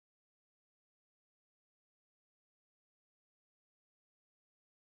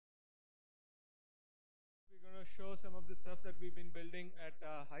we're going to show some of the stuff that we've been building at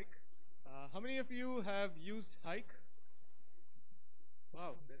Hike. How many of you have used Hike?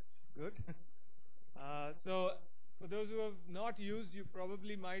 Wow, that's good. So for those who have not used, you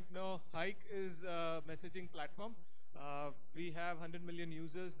probably might know Hike is a messaging platform. We have 100 million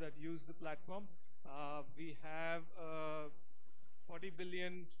users that use the platform. We have 40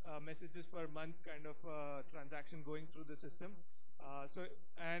 billion messages per month kind of transaction going through the system.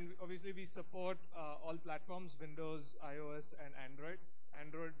 And obviously we support all platforms, Windows, iOS, and Android.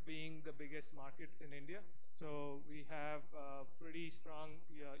 Android being the biggest market in India. So we have a pretty strong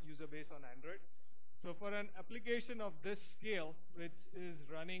user base on Android. So for an application of this scale, which is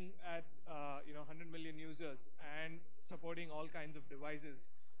running at 100 million users and supporting all kinds of devices,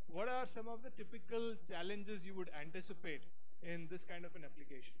 what are some of the typical challenges you would anticipate in this kind of an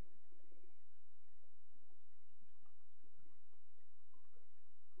application?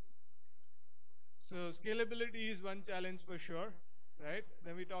 So scalability is one challenge for sure, right?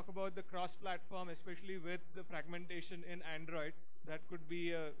 Then we talk about the cross-platform, especially with the fragmentation in Android. That could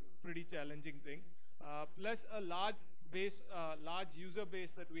be a pretty challenging thing. Plus a large user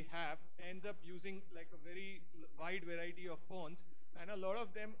base that we have ends up using like a very wide variety of phones, and a lot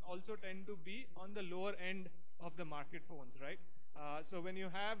of them also tend to be on the lower end of the market phones, right? So when you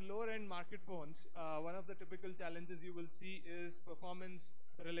have lower end market phones, one of the typical challenges you will see is performance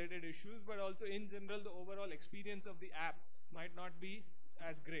related issues, but also in general the overall experience of the app might not be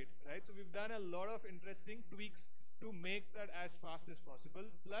as great, right? So we've done a lot of interesting tweaks to make that as fast as possible.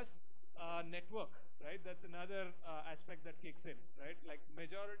 Plus network, right? That's another aspect that kicks in, right? Like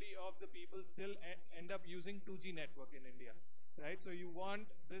majority of the people still end up using 2G network in India, right? So you want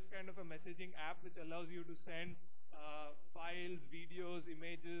this kind of a messaging app which allows you to send files, videos,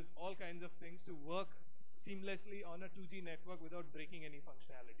 images, all kinds of things to work seamlessly on a 2G network without breaking any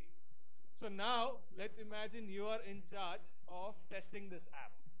functionality. So now let's imagine you are in charge of testing this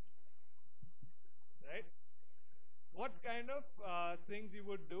app, right? What kind of things you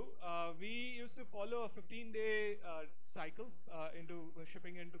would do? We used to follow a 15-day cycle into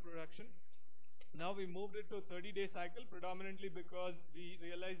shipping into production. Now we moved it to a 30-day cycle, predominantly because we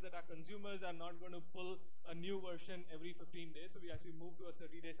realized that our consumers are not going to pull a new version every 15 days. So we actually moved to a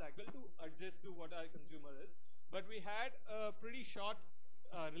 30-day cycle to adjust to what our consumer is. But we had a pretty short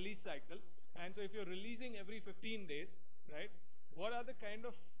release cycle. And so if you're releasing every 15 days, right, what are the kind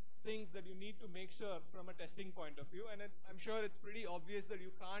of things that you need to make sure from a testing point of view? And I'm sure it's pretty obvious that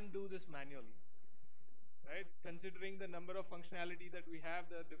you can't do this manually, right? Considering the number of functionality that we have,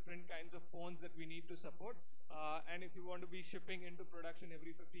 the different kinds of phones that we need to support, and if you want to be shipping into production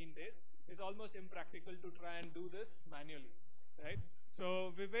every 15 days, it's almost impractical to try and do this manually, right?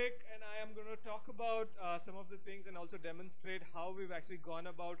 So Vivek and I am going to talk about some of the things and also demonstrate how we've actually gone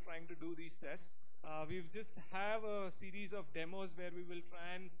about trying to do these tests. We've just have a series of demos where we will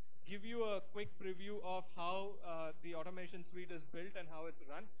try and give you a quick preview of how the automation suite is built and how it's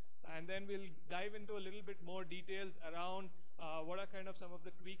run. And then we'll dive into a little bit more details around what are kind of some of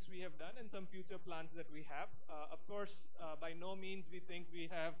the tweaks we have done and some future plans that we have. Of course, by no means we think we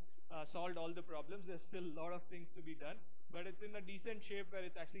have solved all the problems. There's still a lot of things to be done, but it's in a decent shape where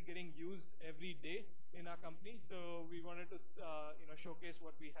it's actually getting used every day in our company. So we wanted to showcase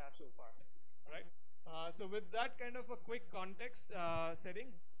what we have so far. All right. So with that kind of a quick context setting,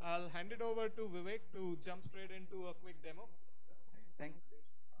 I'll hand it over to Vivek to jump straight into a quick demo. Thanks.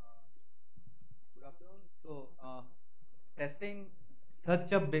 Good afternoon. So testing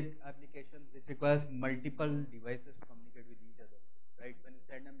such a big application which requires multiple devices to communicate with each other, right? When you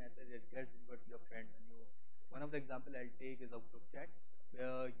send a message, it gets delivered to your friend. One of the example I'll take is upto chat,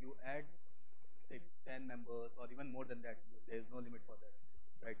 where you add say 10 members or even more than that. There is no limit for that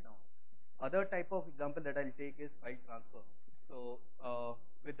right now. Other type of example that I'll take is file transfer. So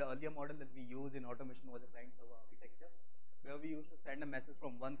with the earlier model that we use in automation was a client server architecture, where we used to send a message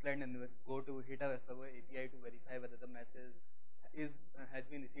from one client and go to hit a server API to verify whether the message has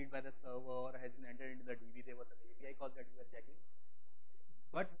been received by the server or has been entered into the DB. There was an API call that we were checking.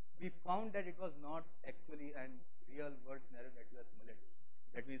 But we found that it was not actually a real world scenario that we are simulating.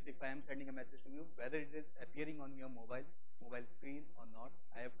 That means if I am sending a message to you, whether it is appearing on your mobile screen or not,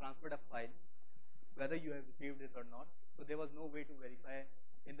 I have transferred a file, whether you have received it or not. So there was no way to verify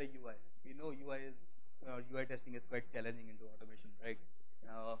in the UI. We know UI testing is quite challenging into automation, right?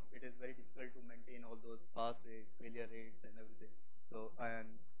 It is very difficult to maintain all those pass rates, failure rates, and everything. So, and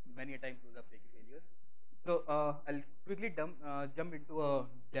many a time those are flaky failures. So I'll quickly jump into a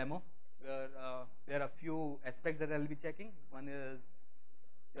demo where there are a few aspects that I'll be checking. One is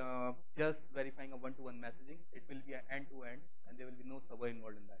just verifying a one-to-one messaging. It will be an end-to-end, and there will be no server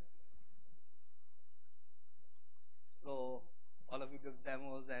involved in that. So all of you give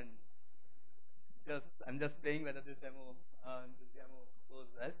demos, and I'm just playing whether this demo goes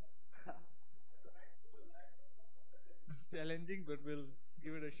well. It's challenging, but we'll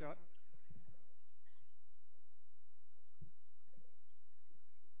give it a shot.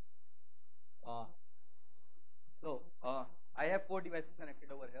 Uh, so I have 4 devices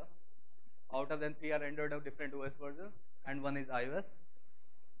connected over here. Out of them, 3 are Android of different OS versions, and 1 is iOS.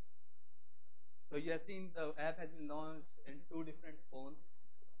 So you have seen the app has been launched in 2 different phones.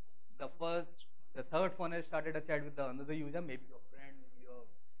 The third phone has started a chat with another user, maybe your friend, maybe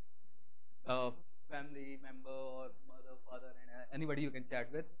your family member or mother, father, and anybody you can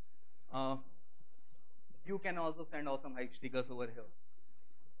chat with. You can also send awesome hike stickers over here.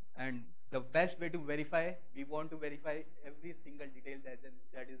 And the best way to verify, we want to verify every single detail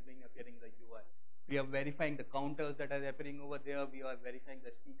that is being appearing in the UI. We are verifying the counters that are appearing over there. We are verifying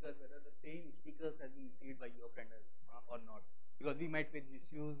the stickers, whether the same stickers has been received by your friend or not. Because we might face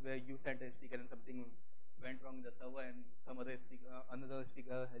issues where you sent a sticker and something went wrong in the server and another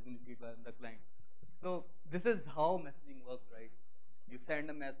sticker has been received by the client. So this is how messaging works, right? You send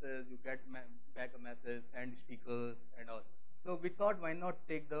a message, you get back a message, send stickers and all. So we thought, why not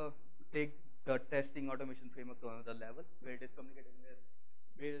take the testing automation framework to another level, where it is communicating with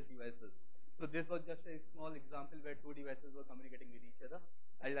various devices. So this was just a small example where 2 devices were communicating with each other.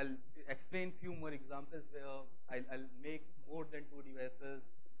 I'll explain few more examples where I'll make more than 2 devices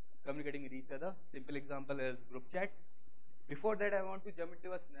communicating with each other. Simple example is group chat. Before that, I want to jump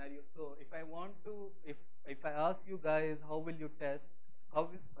into a scenario. So if I ask you guys, how will you test?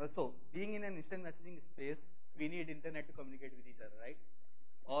 So being in an instant messaging space, we need internet to communicate with each other, right?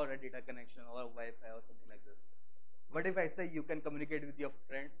 Or a data connection or Wi-Fi or something like this. What if I say you can communicate with your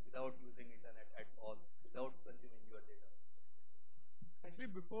friends without using internet at all, without consuming your data? Actually,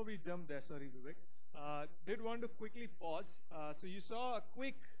 before we jump there, sorry, Vivek, did want to quickly pause. So you saw a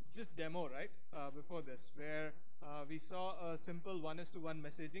quick just demo, right, before this, where we saw a simple 1:1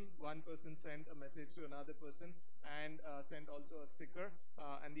 messaging. One person sent a message to another person and sent also a sticker,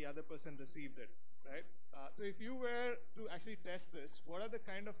 and the other person received it, right? So if you were to actually test this, what are the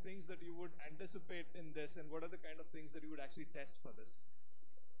kind of things that you would anticipate in this, and what are the kind of things that you would actually test for this?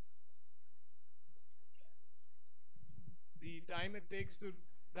 The time it takes to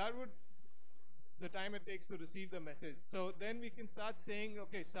the time it takes to receive the message. So then we can start saying,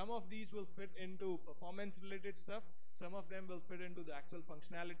 okay, some of these will fit into performance related stuff, some of them will fit into the actual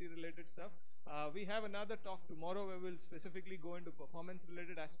functionality related stuff. We have another talk tomorrow where we'll specifically go into performance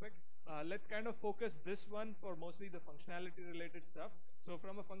related aspect. Let's kind of focus this one for mostly the functionality related stuff. So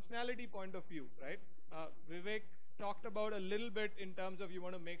from a functionality point of view, right, Vivek talked about a little bit in terms of you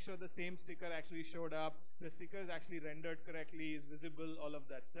want to make sure the same sticker actually showed up, the sticker is actually rendered correctly, is visible, all of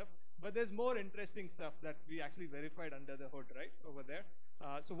that stuff. But there's more interesting stuff that we actually verified under the hood, right, over there.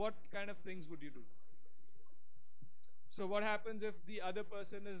 So what kind of things would you do? So what happens if the other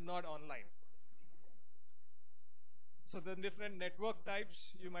person is not online? So the different network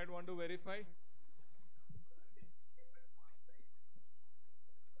types you might want to verify.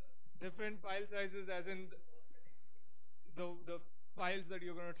 Different file sizes, as in the files that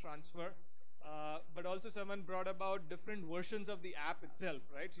you're going to transfer. But also someone brought about different versions of the app itself,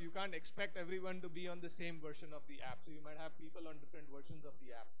 right? So you can't expect everyone to be on the same version of the app. So you might have people on different versions of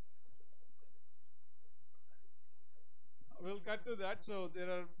the app. We'll cut to that. So there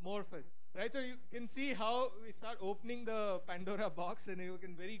are more files, right? So you can see how we start opening the Pandora box, and you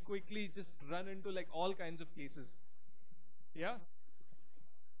can very quickly just run into like all kinds of cases. Yeah.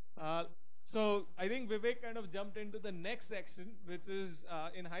 So I think Vivek kind of jumped into the next section, which is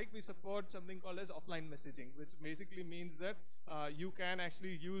in Hike we support something called as offline messaging, which basically means that you can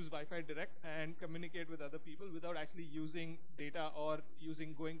actually use Wifi-Direct and communicate with other people without actually using data or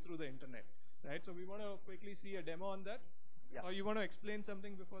going through the internet, right? So we want to quickly see a demo on that. Yeah. Or you want to explain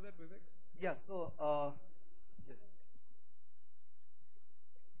something before that, Vivek? Yeah. So yes.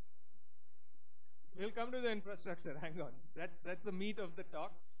 We'll come to the infrastructure. Hang on. That's the meat of the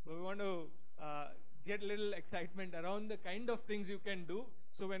talk. But we want to get a little excitement around the kind of things you can do.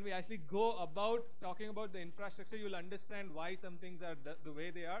 So when we actually go about talking about the infrastructure, you'll understand why some things are the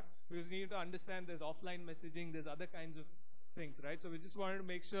way they are. Because you need to understand there's offline messaging, there's other kinds of things, right? So we just wanted to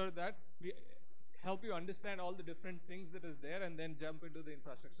make sure that we help you understand all the different things that is there, and then jump into the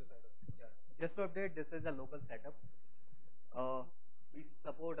infrastructure side of things. Yeah. Just to update, this is a local setup. We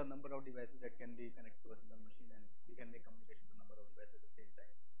support a number of devices that can be connected to a single machine, and we can make communication to a number of devices at the same time.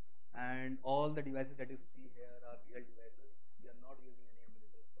 And all the devices that you see here are real devices. We are not using any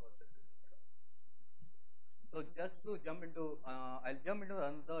emulators or systems. So just to jump into, I'll jump into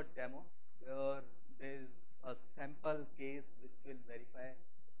another demo where there's a sample case which will verify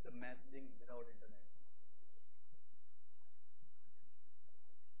the messaging without internet.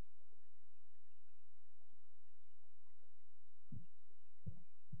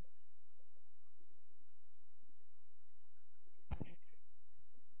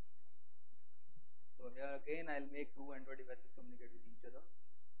 So here again, I'll make two Android devices communicate with each other,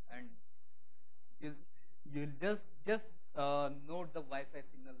 and you'll just note the Wi-Fi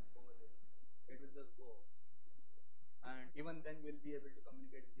signal over there. It will just go off. And even then you'll be able to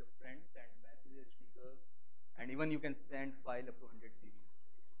communicate with your friends, send messages, stickers, and even you can send file up to 100 GB.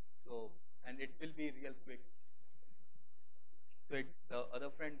 So, and it will be real quick. So the other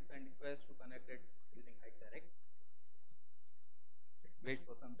friend send request to connect it using Wifi-Direct. It waits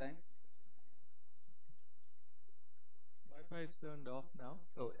for some time. Wi-Fi is turned off now.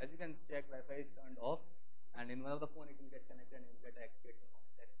 So as you can check, Wi-Fi is turned off, and in one of the phone it will get connected and you'll get an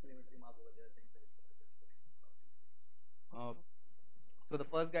exclamatory mark over there saying that it's connected. So the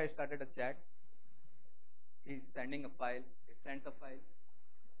first guy started a chat. He's sending a file. It sends a file.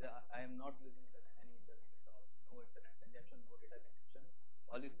 I am not using any internet at all. No internet consumption, no data consumption.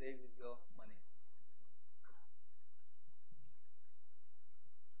 All you save is your money.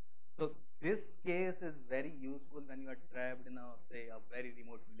 So this case is very useful when you are trapped in say a very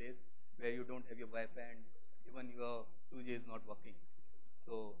remote village where you don't have your Wi-Fi and even your 2G is not working.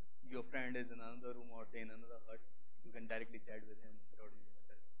 So your friend is in another room or say in another hut. You can directly chat with him without using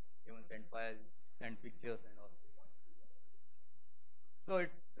internet. Even send files, send pictures and all. So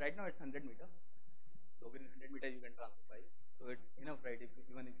it's right now it's 100 meter. So within 100 meters you can transfer file. So it's enough, right?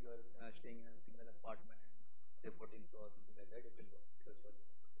 Even if you are staying in a single apartment, say 14th floor or something like that, it will go.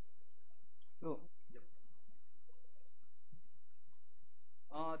 So yep.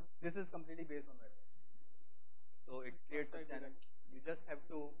 This is completely based on Wi-Fi. So it creates a channel. You just have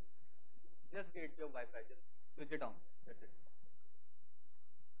to just create your Wi-Fi. Just switch it on. That's it.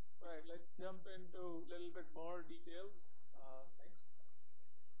 Right. Let's jump into a little bit more details. Next.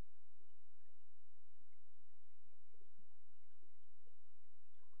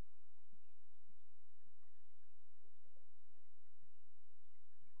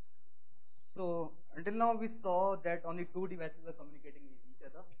 So until now we saw that only two devices are communicating with each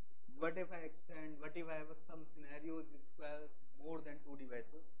other. What if I extend, what if I have some scenarios which requires more than two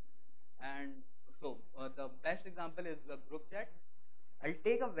devices? And so the best example is the group chat. I'll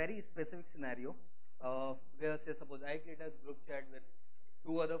take a very specific scenario where say suppose I create a group chat with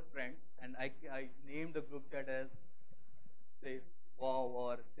two other friends and I named the group chat as say wow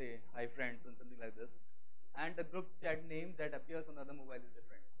or say hi friends and something like this. And the group chat name that appears on the other mobile is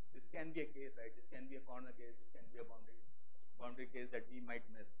different. This can be a case, right? This can be a corner case, this can be a boundary case that we might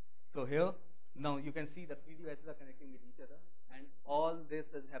miss. So here, now you can see the three devices are connecting with each other and all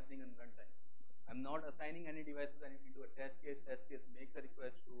this is happening in runtime. I'm not assigning any devices into a test case. Test case makes a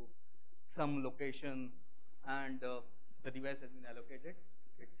request to some location and the device has been allocated.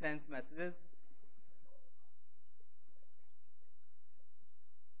 It sends messages.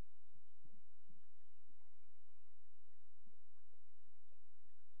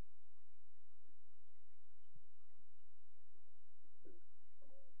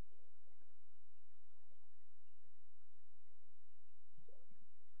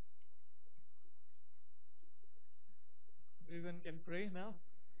 Everyone can pray now.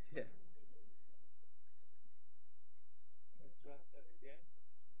 Yeah. Let's run that again.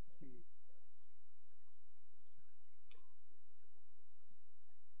 See.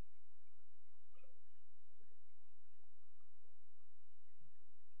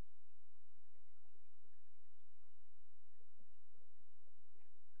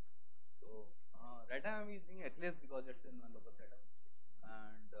 So right now I'm using Eclipse because it's in one local setup,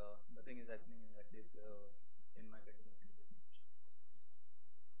 and nothing is happening in Eclipse in my continuous integration.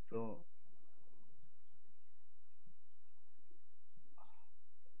 So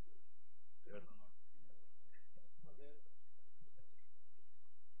there's a not. Oh, there it is.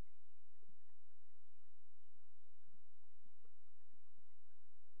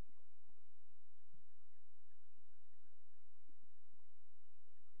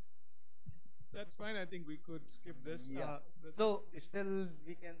 That's fine. I think we could skip this. Yeah. So still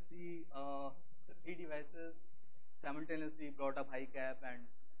we can see the three devices simultaneously brought up high cap and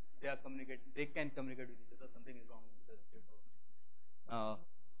they are communicating. They can communicate with each other. Something is wrong with the script.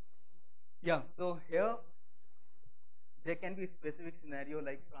 Yeah. So here there can be a specific scenario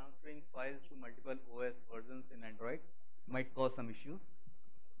like transferring files to multiple OS versions in Android might cause some issues.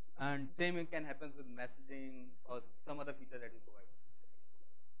 And same can happen with messaging or some other feature that we provide.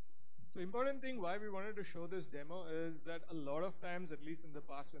 So important thing why we wanted to show this demo is that a lot of times, at least in the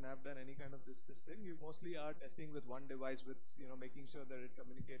past when I've done any kind of this thing, you mostly are testing with one device with, making sure that it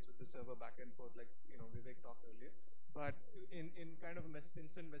communicates with the server back and forth like, Vivek talked earlier. But in kind of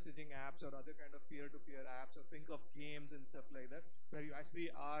instant messaging apps or other kind of peer-to-peer apps, or think of games and stuff like that, where you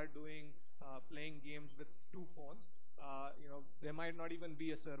actually are doing, playing games with two phones, there might not even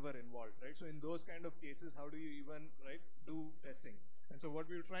be a server involved, right? So in those kind of cases, how do you even, right, do testing? And so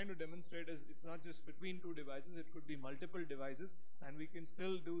what we're trying to demonstrate is it's not just between two devices, it could be multiple devices, and we can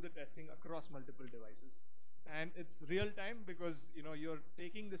still do the testing across multiple devices. And it's real time because you're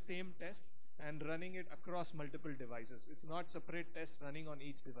taking the same test and running it across multiple devices. It's not separate tests running on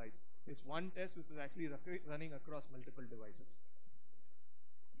each device. It's one test which is actually running across multiple devices.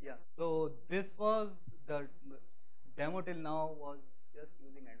 Yeah, so this was the demo till now was just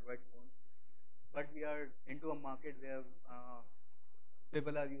using Android phones, but we are into a market where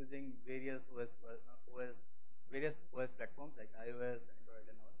people are using various various OS platforms like iOS, Android,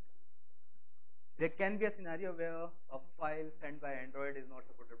 and all. There can be a scenario where a file sent by Android is not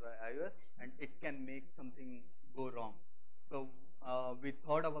supported by iOS, and it can make something go wrong. So we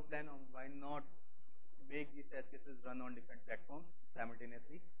thought of a plan of why not make these test cases run on different platforms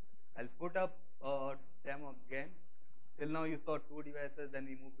simultaneously. I'll put up a demo again. Till now you saw 2 devices, then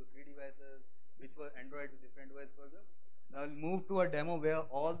we moved to 3 devices, which were Android with different OS versions. Now we'll move to a demo where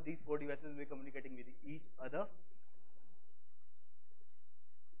all these 4 devices will be communicating with each other.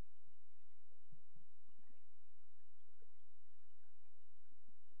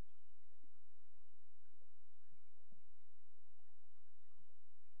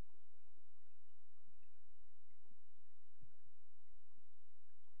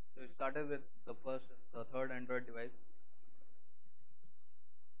 So it started with the third Android device.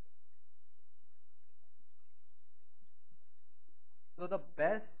 So the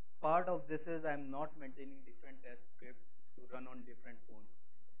best part of this is I'm not maintaining different test scripts to run on different phones.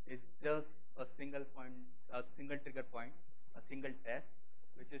 It's just a single point, a single trigger point, a single test,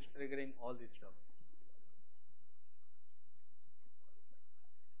 which is triggering all this stuff.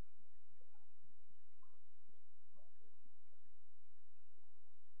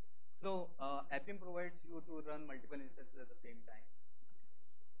 So Appium provides you to run multiple instances at the same time,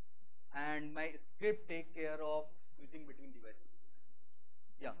 and my script take care of switching between devices.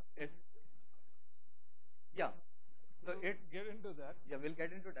 Yeah, yeah. So it's get into that. Yeah, we'll get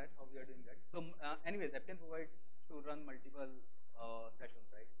into that how we are doing that. So anyways, Appium provides to run multiple sessions,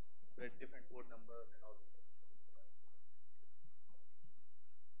 right, with different port numbers and all this.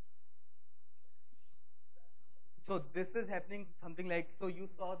 So this is happening something like, so you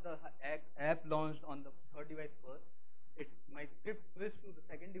saw the app launched on the third device first. It's my script switched to the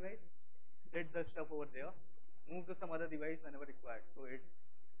second device, did the stuff over there, moved to some other device whenever required. So it's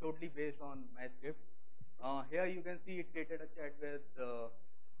totally based on my script. Here you can see it created a chat with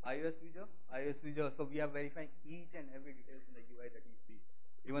iOS user. So we are verifying each and every details in the UI that you see,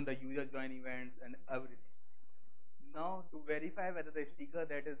 even the user join events and everything. Now to verify whether the sticker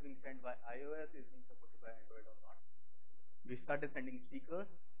that is being sent by iOS is being supported by Android or not, we started sending stickers.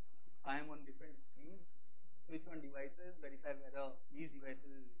 I am on different screens, switch on devices, verify whether each device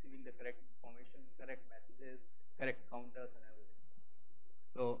is receiving the correct information, correct messages, correct counters and everything.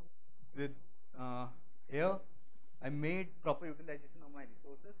 So with here, I made proper utilization of my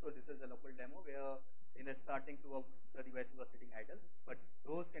resources. So this is a local demo where in the starting 2 of the devices were sitting idle, but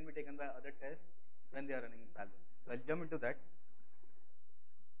those can be taken by other tests when they are running in parallel. So I'll jump into that.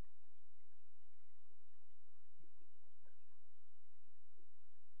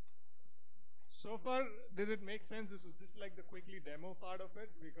 So far, did it make sense? This was just like the quickly demo part of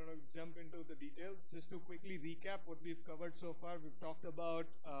it. We're going to jump into the details. Just to quickly recap what we've covered so far, we've talked about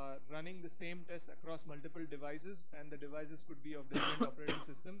running the same test across multiple devices, and the devices could be of different operating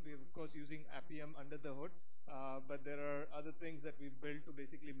system. We're, of course, using Appium under the hood, but there are other things that we've built to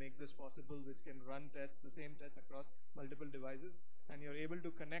basically make this possible, which can run tests, the same test across multiple devices, and you're able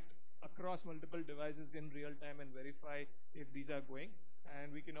to connect across multiple devices in real time and verify if these are going.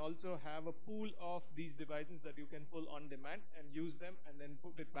 And we can also have a pool of these devices that you can pull on demand and use them and then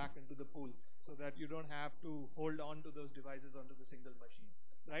put it back into the pool so that you don't have to hold on to those devices onto the single machine.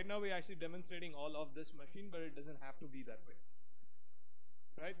 Right now we're actually demonstrating all of this machine, but it doesn't have to be that way.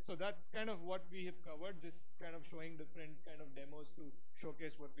 Right, so that's kind of what we have covered, just kind of showing different kind of demos to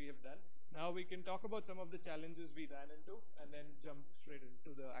showcase what we have done. Now we can talk about some of the challenges we ran into and then jump straight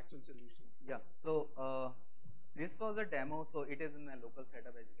into the actual solution. Yeah, so this was a demo, so it is in a local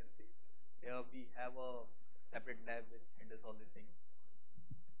setup as you can see. Here we have a separate lab which handles all these things.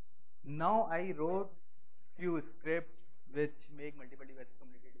 Now I wrote few scripts which make multiple devices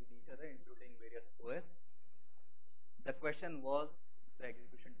communicate with each other question was the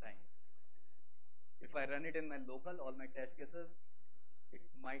execution time. If I run it in my local, all my test cases, it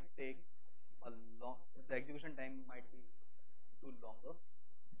might take the execution time might be too longer.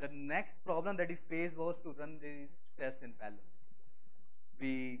 The next problem that we faced was to run these tests in parallel.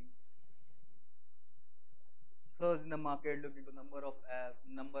 We searched in the market, looked into number of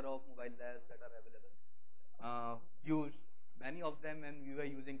mobile labs that are available, used many of them, and we were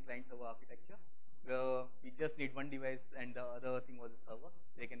using client-server architecture, where we just need one device and the other thing was a server.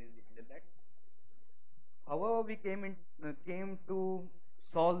 They can easily handle that. However, we came to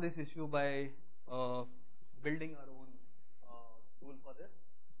solve this issue by building our own tool for this.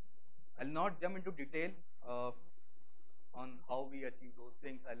 I'll not jump into detail on how we achieve those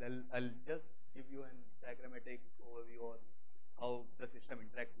things. I'll just give you a diagrammatic overview on how the system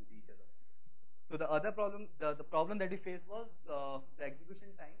interacts with each other. So the other problem, the problem that we faced was the execution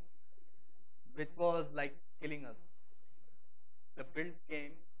time, which was like killing us. The build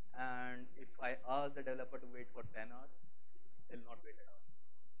came, and if I ask the developer to wait for 10 hours, they'll not wait at all.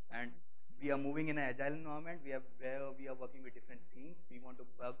 And we are moving in an agile environment. Where we are working with different teams. We want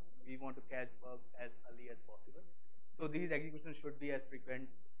to catch bugs as early as possible. So these executions should be as frequent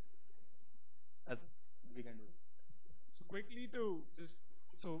as we can do. So quickly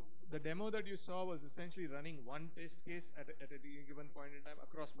so the demo that you saw was essentially running one test case at a given point in time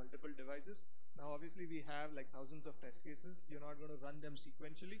across multiple devices. Now, obviously, we have like thousands of test cases. You're not going to run them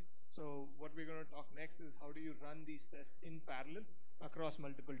sequentially. So what we're going to talk next is how do you run these tests in parallel across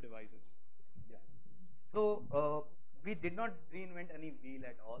multiple devices. Yeah. So we did not reinvent any wheel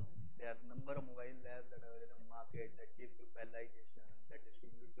at all. There are a number of mobile labs that are in the market that gives you parallelization, that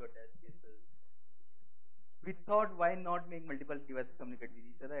distributes your test cases. We thought, why not make multiple devices communicate with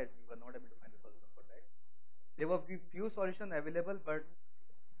each other, as we were not able to find a solution for that. There were few solutions available, but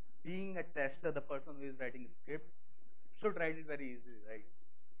being a tester, the person who is writing scripts should write it very easily, right?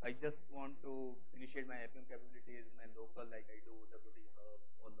 I just want to initiate my APM capabilities in my local, like I do WT Hub,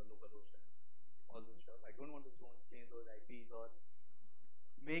 all the local hosting, all those stuff. I don't want to change those IPs or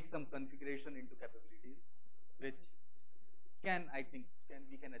make some configuration into capabilities, which I think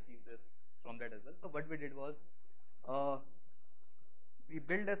we can achieve this from that as well. So what we did was, we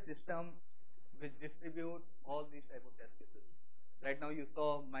built a system which distribute all these type of test cases. Right now you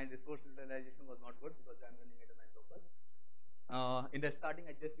saw my resource utilization was not good because I'm running it in my local. In the starting,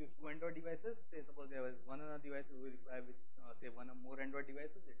 I just used 2 Android devices. Say suppose there was one other device who will require say one or more Android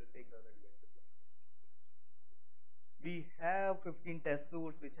devices, it will take the other devices. We have 15 test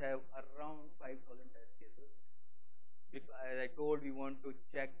suites which have around 5,000 test cases. As I told, we want to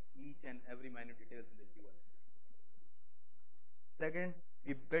check each and every minute details in the UI. Second,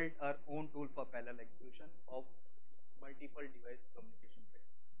 we built our own tool for parallel execution of multiple device communication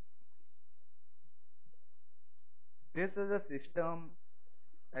threads. This is a system,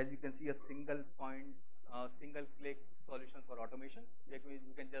 as you can see, a single point, single click solution for automation.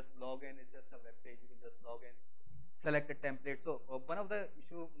 You can just log in, it's just a web page, you can just log in, select a template. So one of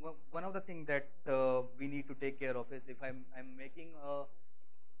the things that we need to take care of is if I'm making a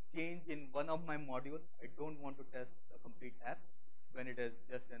change in one of my modules, I don't want to test a complete app when it is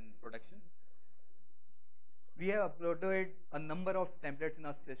just in production. We have uploaded a number of templates in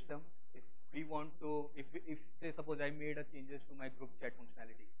our system. If we want to, if say suppose I made a changes to my group chat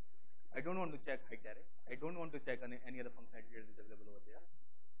functionality, I don't want to check Wifi-Direct. I don't want to check any other functionality that is available over there.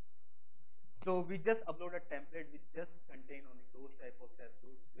 So we just upload a template which just contain only those type of test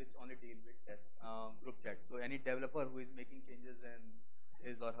tools which only deal with test group chat. So any developer who is making changes in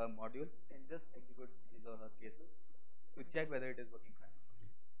his or her module can just execute his or her cases to check whether it is working fine.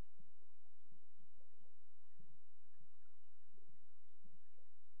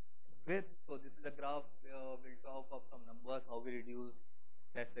 So this is a graph where we'll talk of some numbers, how we reduce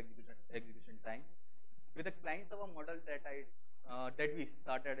test execution time. With the client-server model that we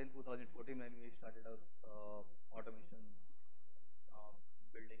started in 2014 when we started our automation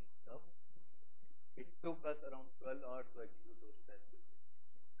building stuff, it took us around 12 hours to execute those tests.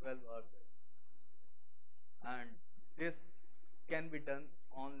 12 hours. And this can be done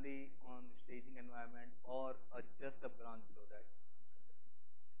only on staging environment or just a branch below that.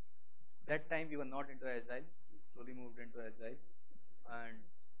 That time we were not into Agile. We slowly moved into Agile. And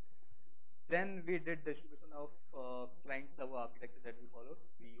then we did distribution of client-server architecture that we followed.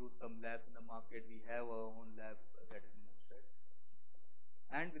 We used some labs in the market. We have our own lab that is Moonshot.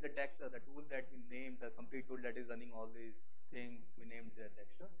 And with the Dexter, the tool that we named, the complete tool that is running all these things, we named the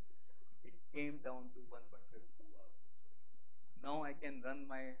Dexter. It came down to 1.52 hours. Now I can run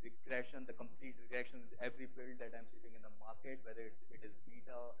my regression, the complete regression with every build that I'm shipping in the market, whether it is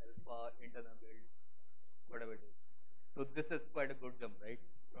beta, alpha, internal build, whatever it is. So this is quite a good jump, right?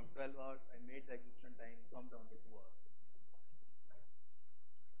 From 12 hours, I made the execution time come down to 2 hours.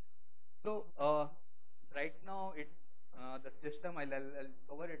 So right now, the system I'll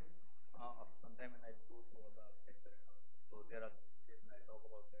cover it sometime when I go through all the architecture. So there are some things I'll talk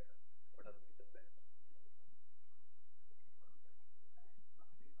about that. What are the features there?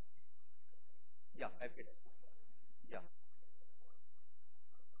 Yeah, I've get it. Yeah,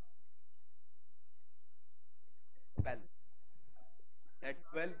 12. At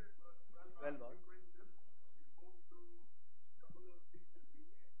 12, 12 hours.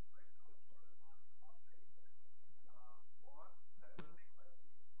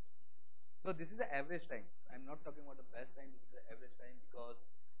 So this is the average time. I'm not talking about the best time. This is the average time because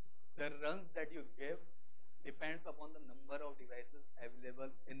the runs that you give depends upon the number of devices available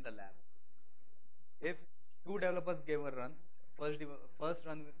in the lab. If two developers gave a run, first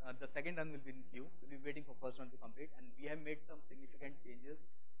run, the second run will be in queue. We'll be waiting for first run to complete, and we have made some significant changes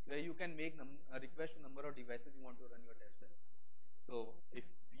where you can make a request to number of devices you want to run your test test. So if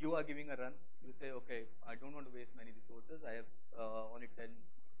you are giving a run, you say, okay, I don't want to waste many resources. I have only 10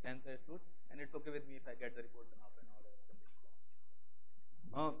 test suits, and it's okay with me if I get the report in half an hour or something.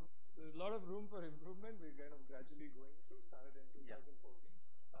 There's a lot of room for improvement. We're kind of gradually going through, started in 2014.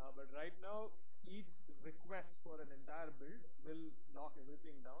 But right now, each request for an entire build will lock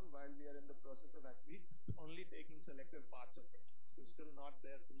everything down while we are in the process of actually only taking selective parts of it. So still not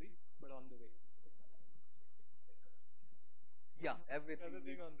there fully, but on the way. Yeah,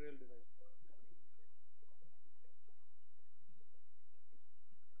 everything on real devices.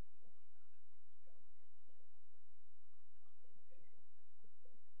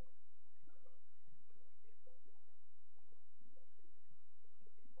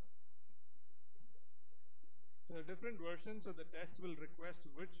 There are different versions, so the test will request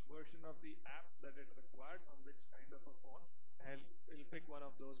which version of the app that it requires on which kind of a phone, and it'll pick one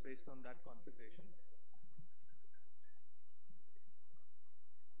of those based on that configuration.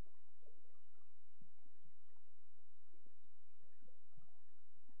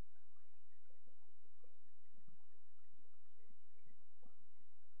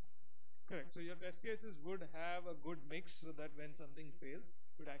 Correct. So your test cases would have a good mix so that when something fails,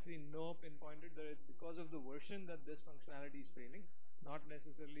 you would actually know pinpointed that it's because of the version that this functionality is failing, not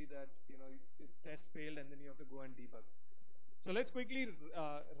necessarily that test failed and then you have to go and debug. So let's quickly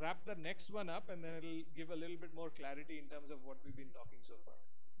wrap the next one up, and then it'll give a little bit more clarity in terms of what we've been talking so far.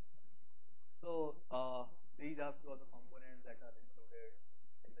 So these are few of the components that are included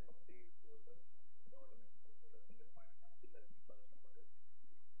in the complete process, the automation process, the single point, single process.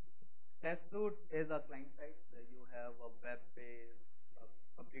 Test suite is a client side. You have a web page, a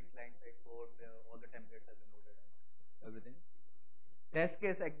complete client side code where all the templates have been loaded and everything. Test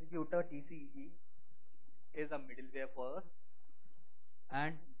case executor TCE is a middleware for us,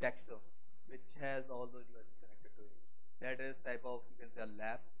 and Dexter, which has all those devices connected to it. That is type of, you can say, a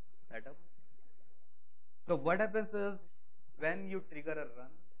lab setup. So what happens is when you trigger a run,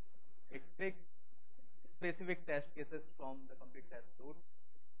 it picks specific test cases from the complete test suite,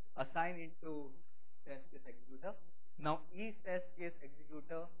 assign it to test case executor. Now each test case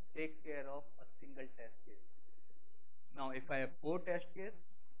executor takes care of a single test case. Now if I have 4 test cases,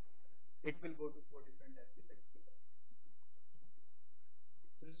 it will go to 4 different test case executors.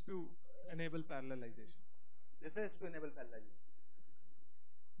 This is to enable parallelization. This is to enable parallelization.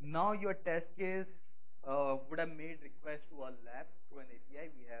 Now your test case would have made request to our lab through an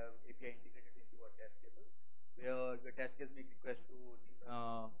API. We have API integrated into our test cases, where your test case make request to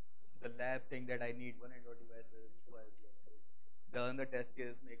the lab saying that I need 1 Android devices, 2 iOS devices. The other test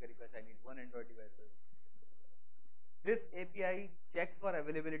case make a request, I need 1 Android devices. This API checks for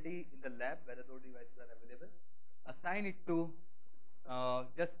availability in the lab, whether those devices are available. Assign it to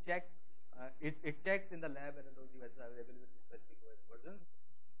just check. It checks in the lab whether those devices are available with specific OS versions.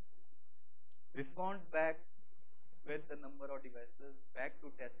 Responds back with the number of devices back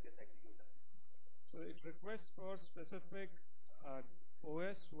to test case executor. So it requests for specific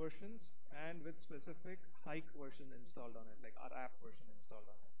OS versions and with specific hike version installed on it, like our app version installed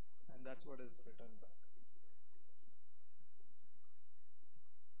on it. And that's what is returned back.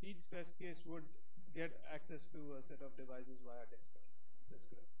 Each test case would get access to a set of devices via Dexter. That's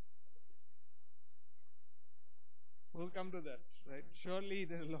correct. We'll come to that, right? Surely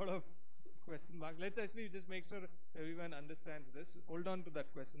there are a lot of question marks. Let's actually just make sure everyone understands this. Hold on to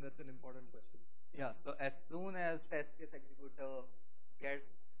that question. That's an important question. Yeah, so as soon as test case executor gets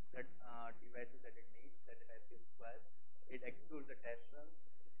the devices that it needs, that the test case requires, it executes the test run,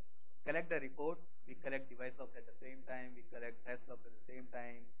 collect the report, we collect device logs at the same time, we collect test logs at the same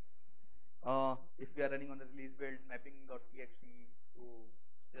time. if we are running on the release build, mapping.txt to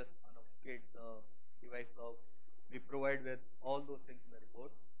just unobfuscate the device logs. We provide with all those things in the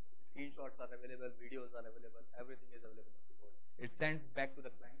report. Screenshots are available, videos are available, everything is available in the report. It sends back to the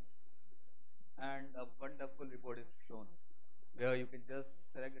client, and a wonderful report is shown where you can just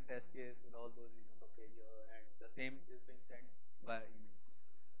select the test case with all those reasons of failure, and the same is being sent via email.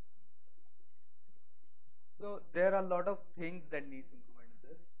 So there are a lot of things that needs improvement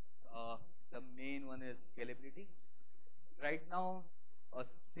in this. The main one is scalability. Right now, a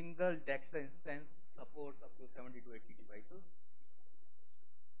single Dexter instance supports up to 70 to 80 devices.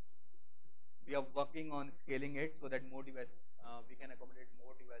 We are working on scaling it so that more devices, we can accommodate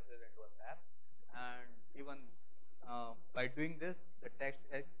more devices into a lab. And even by doing this, the test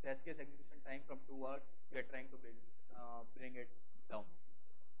case execution time from 2 hours, we are trying to bring it down.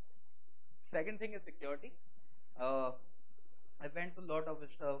 Second thing is security. I went to a lot of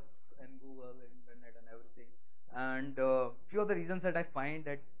stuff in Google, internet, and everything. And few of the reasons that I find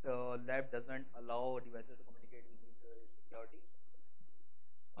that lab doesn't allow devices to communicate with each other is security.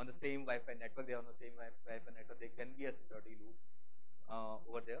 On the same Wi-Fi network, they are on the same Wi-Fi network. There can be a security loop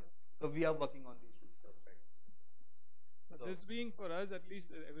over there. So we are working on these two stuff, right? So this being for us, at least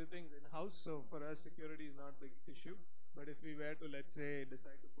everything's in-house. So for us, security is not the issue. But if we were to, let's say,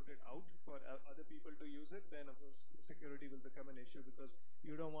 decide to put it out for other people to use it, then of course security will become an issue because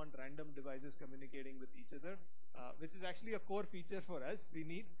you don't want random devices communicating with each other, which is actually a core feature for us we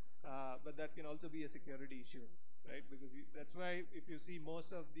need, but that can also be a security issue, right? Because that's why if you see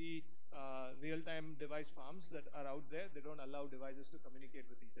most of the real-time device farms that are out there, they don't allow devices to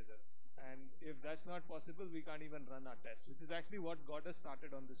communicate with each other. And if that's not possible, we can't even run our tests, which is actually what got us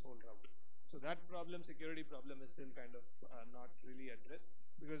started on this whole route. So that problem, security problem, is still kind of not really addressed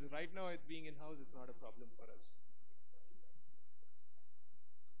because right now it being in-house, it's not a problem for us.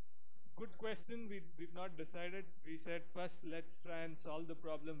 Good question. We've not decided. We said first let's try and solve the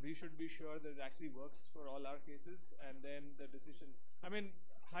problem. We should be sure that it actually works for all our cases, and then the decision. I mean,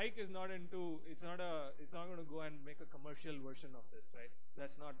 Hike is not into. It's not going to go and make a commercial version of this, right?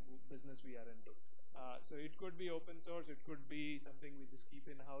 That's not business we are into. So it could be open source. It could be something we just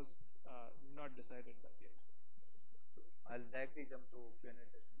keep in-house. Not decided that yet. I'll directly jump to Q&A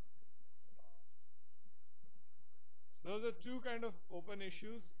session. Those are two kind of open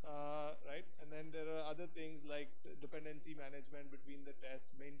issues, right? And then there are other things like dependency management between the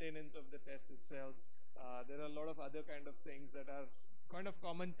tests, maintenance of the test itself. There are a lot of other kind of things that are kind of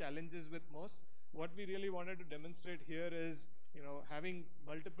common challenges with most. What we really wanted to demonstrate here is, having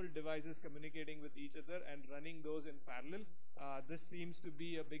multiple devices communicating with each other and running those in parallel. This seems to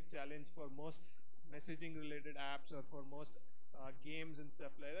be a big challenge for most messaging related apps or for most games and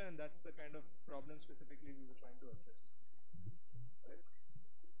stuff like that, and that's the kind of problem specifically we were trying to address. Right?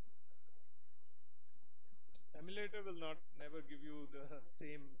 Emulator will never give you the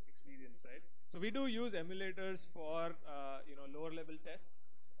same experience, right? So we do use emulators for lower level tests.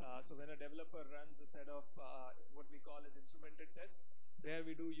 So when a developer runs a set of what we call as instrumented tests, there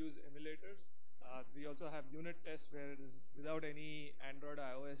we do use emulators. We also have unit tests where it is without any Android or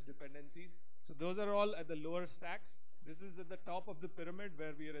iOS dependencies. So those are all at the lower stacks. This is at the top of the pyramid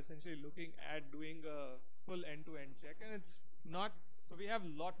where we are essentially looking at doing a full end-to-end check, and it's not. So we have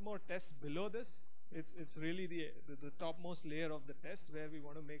a lot more tests below this. It's really the topmost layer of the test where we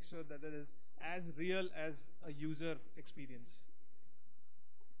want to make sure that it is as real as a user experience.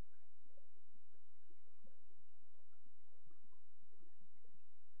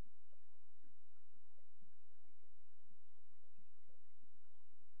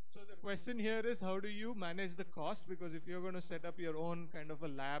 So the question here is, how do you manage the cost? Because if you're going to set up your own kind of a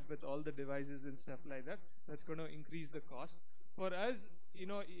lab with all the devices and stuff like that, that's going to increase the cost. For us,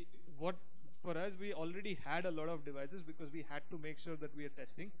 we already had a lot of devices because we had to make sure that we are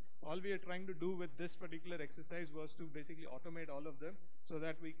testing. All we are trying to do with this particular exercise was to basically automate all of them so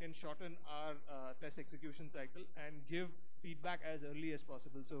that we can shorten our test execution cycle and give feedback as early as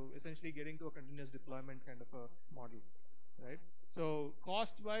possible. So essentially getting to a continuous deployment kind of a model, right? So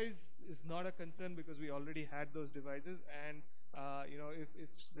cost-wise is not a concern because we already had those devices, and if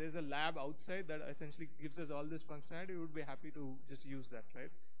there's a lab outside that essentially gives us all this functionality, we would be happy to just use that,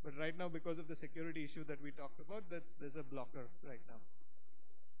 right? But right now, because of the security issue that we talked about, there's a blocker right now.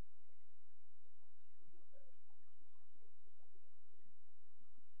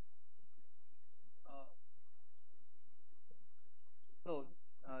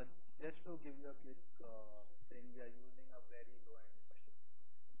 Just to give you a quick thing, we are using a very low-end machine,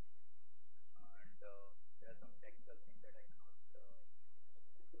 and there are some technical things that I cannot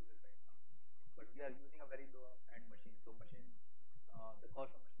disclose it right now. But we are using a very low-end machine, so the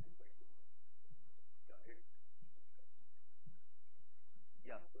cost of machine is quite low.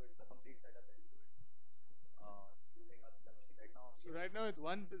 right now it's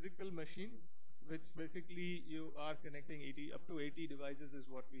one physical machine, which basically you are connecting 80 up to 80 devices is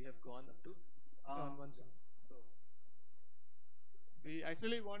what we have gone up to on one side. So We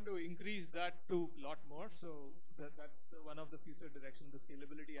actually want to increase that to a lot more. So that's one of the future directions. The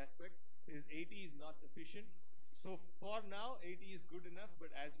scalability aspect is 80 is not sufficient. So for now, 80 is good enough. But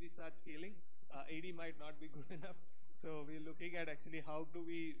as we start scaling, 80 might not be good enough. So we're looking at actually how do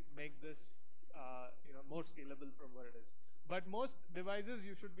we make this more scalable from where it is. But most devices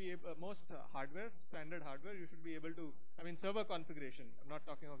you should be able, most hardware, standard hardware, you should be able to, I mean, server configuration. I'm not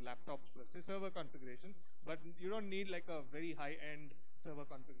talking of laptops per se, server configuration. But you don't need like a very high-end server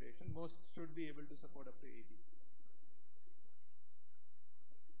configuration. Most should be able to support up to 80.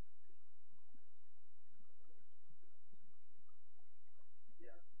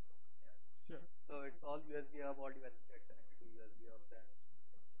 yeah, yeah. Sure. So it's all USB hub, all devices get connected to USB hub. Then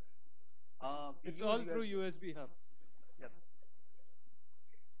we It's use all through USB hub. Yep.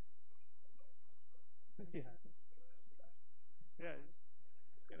 Yeah. Yeah, just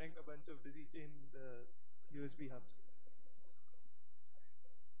connect a bunch of busy chain USB hubs.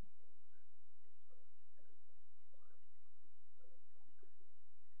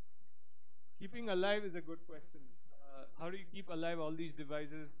 Keeping alive is a good question. How do you keep alive all these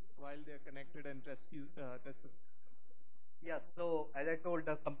devices while they're connected and tested? Yeah. So as I told,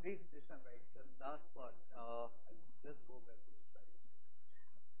 the complete system, right? The last part. I'll just go back to this slide.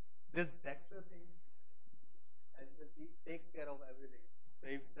 This Dexter thing, as you can see, takes care of everything. So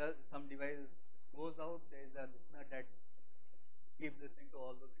if some device goes out, there is a listener that keeps listening to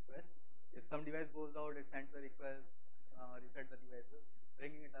all those requests. If some device goes out, it sends a request, reset the devices,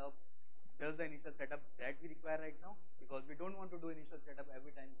 bringing it up, does the initial setup that we require right now, because we don't want to do initial setup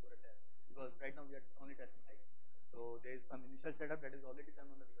every time before a test, because right now we are only testing type. So there is some initial setup that is already done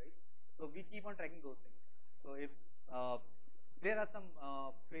on the device. So we keep on tracking those things. So if there are some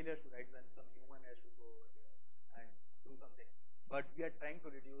failures, right, when some human has to go over there and do something, but we are trying to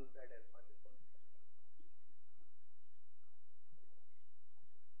reduce that as much as possible.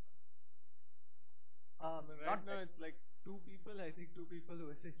 Right Not now, it's like two people. I think two people who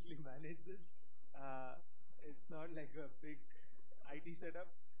essentially manage this. It's not like a big IT setup.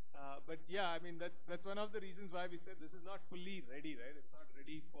 But yeah, I mean that's one of the reasons why we said this is not fully ready, right? It's not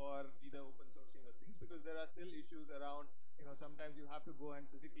ready for either open sourcing or things because there are still issues around. Sometimes you have to go and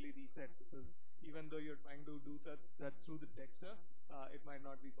physically reset because even though you're trying to do that through the Dexter, it might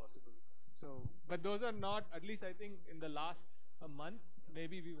not be possible. So, but those are not. At least I think in the last a month,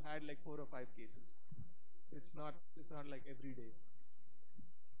 maybe we've had like 4 or 5 cases. It's not like every day.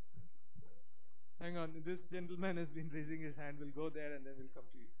 Hang on, this gentleman has been raising his hand. We'll go there and then we'll come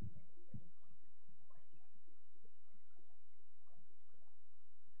to you.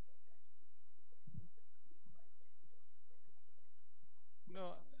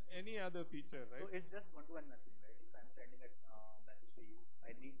 No, any other feature, right? So it's just one-to-one messaging, right? If I'm sending a message to you,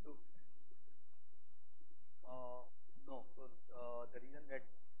 I need to. No. So the reason that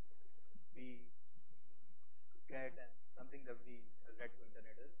we get and something that we read to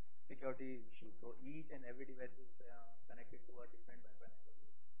internet is security issue. So each and every device is connected to a different Wi-Fi network.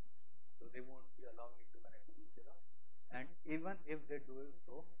 So they won't be allowing it to connect to each other. And even if they do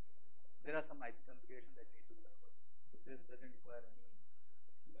so, there are some IP configuration that needs to be done. So this doesn't require any,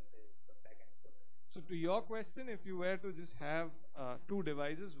 let's say, the backend stuff. So to your question, if you were to just have two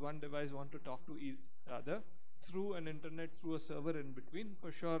devices, one device want to talk to each other through an internet, through a server in between,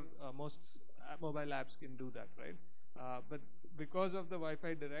 for sure most mobile apps can do that, right? But because of the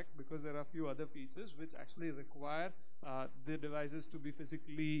Wi-Fi-Direct, because there are a few other features which actually require the devices to be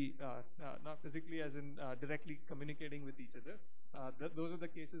physically, not physically as in directly communicating with each other, those are the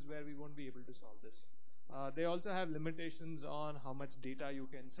cases where we won't be able to solve this. They also have limitations on how much data you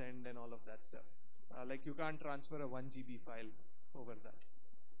can send and all of that stuff. Like you can't transfer a 1 GB file over that.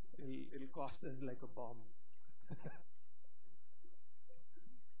 It'll cost us like a bomb.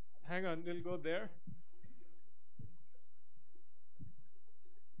 Hang on, we'll go there.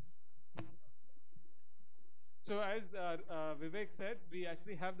 So as Vivek said, we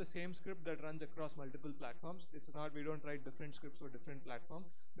actually have the same script that runs across multiple platforms. It's not, we don't write different scripts for different platforms.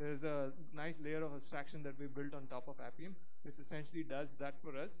 There's a nice layer of abstraction that we built on top of Appium, which essentially does that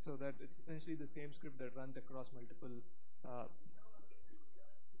for us, so that it's essentially the same script that runs across multiple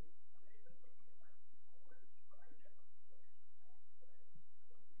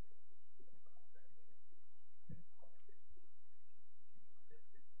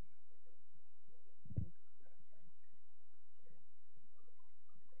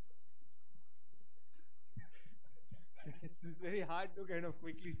it's very hard to kind of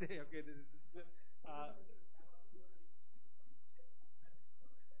quickly say, okay, this is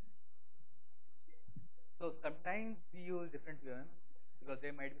So sometimes we use different VMs because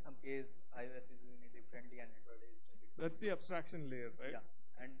there might be some case iOS is using it differently and Android is using it differently. That's the abstraction layer, right? Yeah,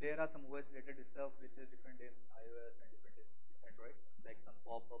 and there are some OS related stuff which is different in iOS and different in Android, like some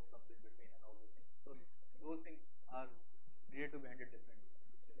pop-up, something between and all those things. So those things are needed to be handled differently.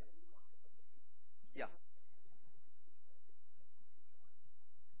 Yeah.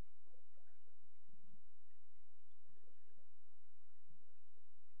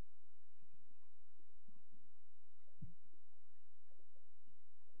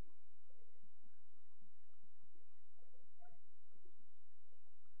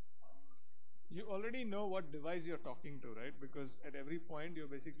 You already know what device you're talking to, right? Because at every point you're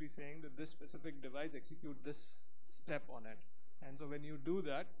basically saying that this specific device execute this step on it. And so when you do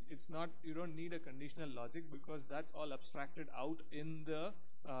that, it's not, you don't need a conditional logic because that's all abstracted out in the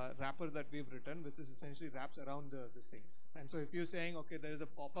wrapper that we've written, which is essentially wraps around this thing. And so if you're saying, okay, there is a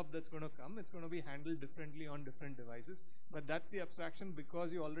pop-up that's going to come, it's going to be handled differently on different devices. But that's the abstraction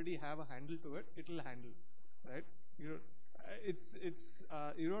because you already have a handle to it, it'll handle, right?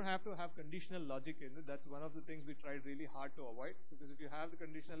 You don't have to have conditional logic in it. That's one of the things we tried really hard to avoid, because if you have the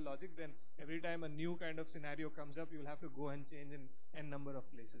conditional logic, then every time a new kind of scenario comes up, you'll have to go and change in n number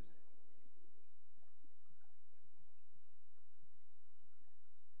of places.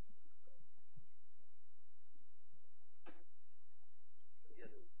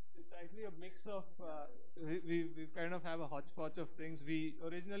 It's actually a mix of, we kind of have a hodgepodge of things. We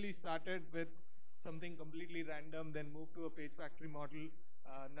originally started with something completely random, then moved to a page factory model.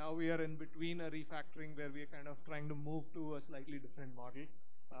 Now we are in between a refactoring where we are kind of trying to move to a slightly different model.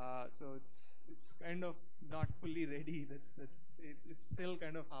 So it's kind of not fully ready. It's still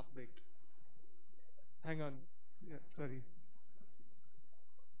kind of half baked. Hang on, yeah, sorry.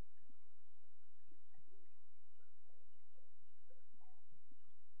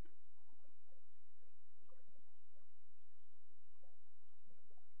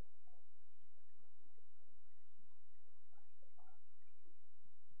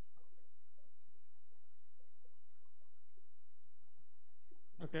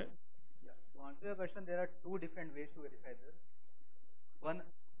 Okay. Yeah. To answer your question, there are two different ways to verify this. One,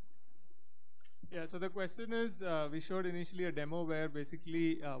 Yeah, so the question is, we showed initially a demo where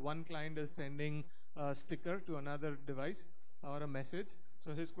basically one client is sending a sticker to another device or a message.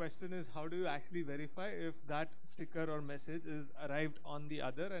 So his question is, how do you actually verify if that sticker or message is arrived on the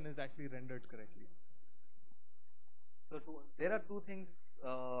other and is actually rendered correctly? so there are two things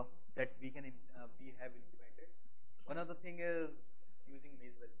that we have implemented. One of the thing is using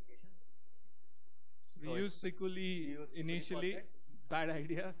maze verification. We So used SeConf16 use initially, SeConf16. bad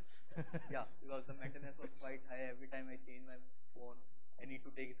idea. Yeah, because the maintenance was quite high. Every time I change my phone, I need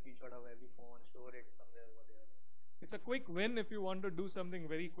to take a screenshot of every phone, store it somewhere over there. It's a quick win if you want to do something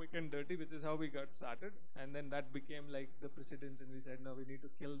very quick and dirty, which is how we got started. And then that became like the precedence, and we said, no, we need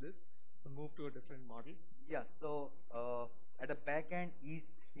to kill this and move to a different model. Yeah, so at the back end, each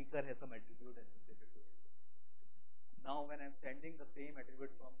speaker has some attribute associated to it. Now, when I'm sending the same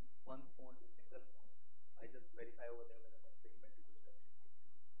attribute from one phone to single phone, I just verify over there whether the same attribute is there.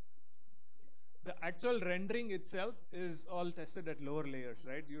 The actual rendering itself is all tested at lower layers,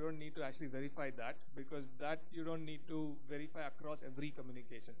 right? You don't need to actually verify that, because that you don't need to verify across every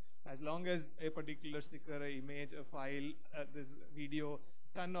communication. As long as a particular sticker, an image, a file, this video,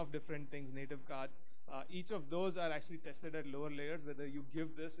 ton of different things, native cards, each of those are actually tested at lower layers, whether you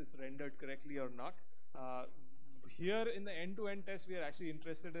give this, it's rendered correctly or not. Here in the end-to-end test, we are actually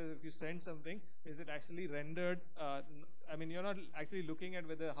interested in if you send something, is it actually rendered? I mean, you're not actually looking at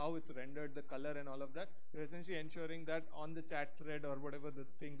whether how it's rendered, the color and all of that. You're essentially ensuring that on the chat thread or whatever the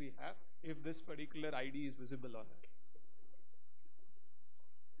thing we have, if this particular ID is visible on it.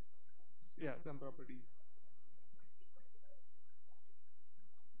 Yeah, some properties.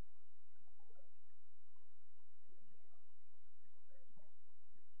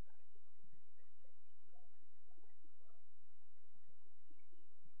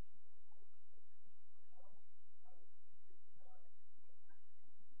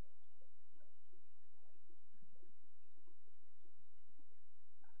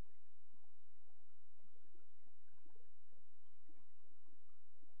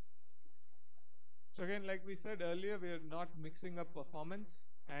 So again, like we said earlier, we are not mixing up performance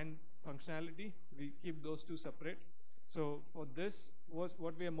and functionality. We keep those two separate. So for this,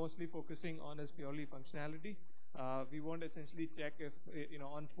 what we are mostly focusing on is purely functionality. We won't essentially check if,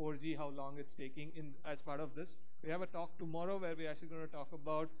 on 4G, how long it's taking in as part of this. We have a talk tomorrow where we're actually going to talk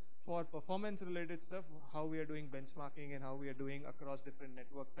about, for performance related stuff, how we are doing benchmarking and how we are doing across different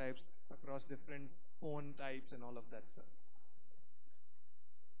network types, across different phone types and all of that stuff.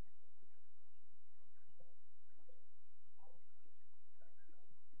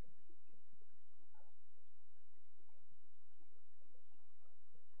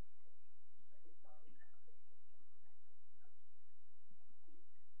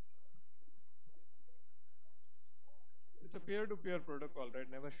 a peer-to-peer protocol, right?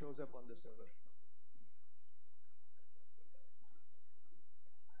 Never shows up on the server.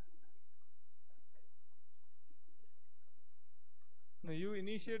 Now you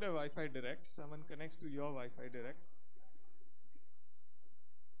initiate a Wi-Fi-Direct. Someone connects to your Wi-Fi-Direct.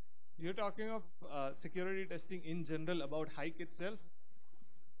 You're talking of security testing in general about Hike itself?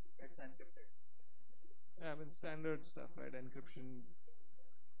 It's encrypted. Yeah, I mean standard stuff, right? Encryption.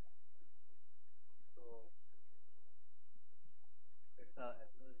 So it's a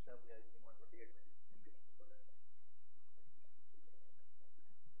SSL stuff we are using 128 encryption for that.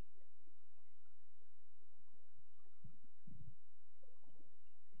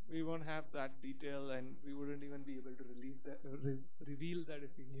 We won't have that detail, and we wouldn't even be able to reveal that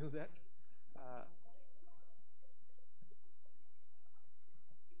if we knew that.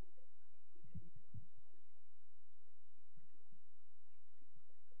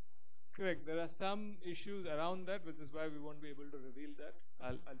 Correct. There are some issues around that, which is why we won't be able to reveal that.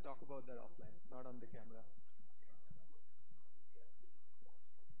 I'll talk about that offline, not on the camera.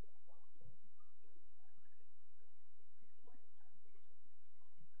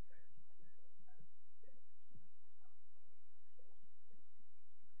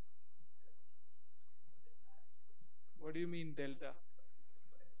 What do you mean delta?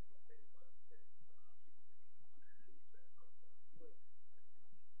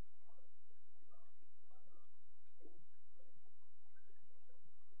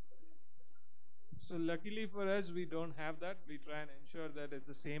 So luckily for us, we don't have that. We try and ensure that it's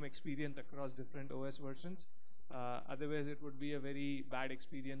the same experience across different OS versions. Otherwise, it would be a very bad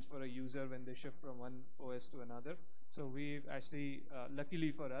experience for a user when they shift from one OS to another. So we actually,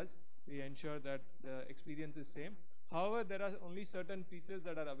 luckily for us, we ensure that the experience is same. However, there are only certain features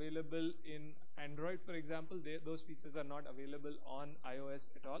that are available in Android, for example. Those features are not available on iOS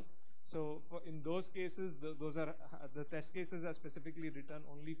at all. So in those cases, the test cases are specifically written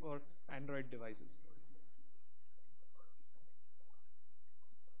only for Android devices.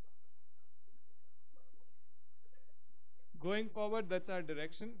 Going forward, that's our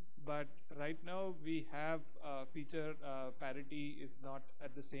direction. But right now, we have feature parity is not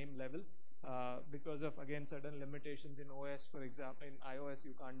at the same level because of, again, certain limitations in OS. For example, in iOS,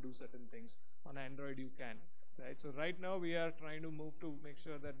 you can't do certain things. On Android, you can. Right? So right now, we are trying to move to make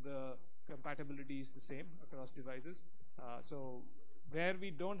sure that the compatibility is the same across devices. So where we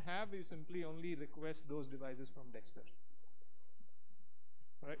don't have, we simply only request those devices from Dexter.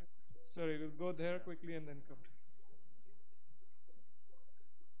 Right? Sorry, we'll go there quickly and then come to.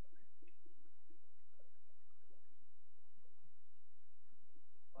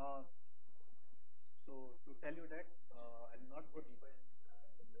 So to tell you that, I'll not go deeper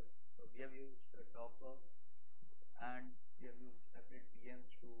in this. So we have used Docker, and we have used separate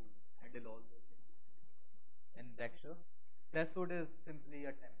VMs to handle all those things. In Dexter, test suite is simply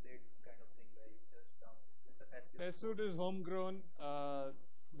a template kind of thing where you just it's a Test suite is homegrown.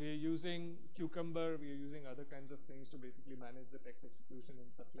 We're using Cucumber. We are using other kinds of things to basically manage the text execution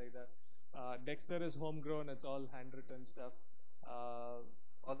and stuff like that. Dexter is homegrown. It's all handwritten stuff.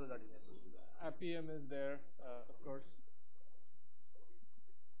 All those are devices. Appium is there, of course.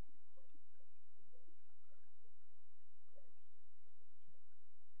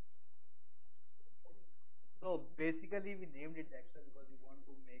 So basically, we named it Dexter because we want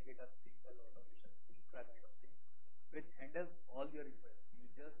to make it a single automation infra kind of thing, which handles all your requests. You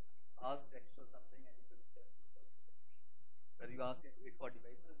just ask Dexter something and it will tell you. Whether you ask it for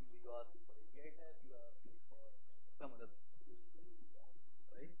devices, you ask it for API test, you ask it for some other thing.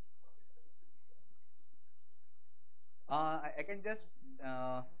 Right? I can just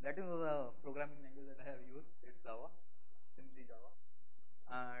let you know the programming language that I have used. It's Java, simply Java,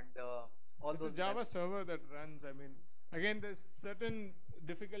 and it's a Java server that runs. I mean, again, there's certain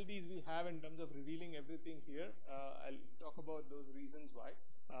difficulties we have in terms of revealing everything here. I'll talk about those reasons why.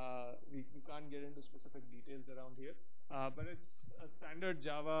 We can't get into specific details around here, but it's a standard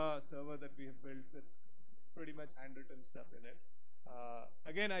Java server that we have built with pretty much handwritten stuff in it.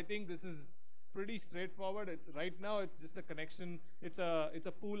 Again, I think this is pretty straightforward. Right now it's just a connection. It's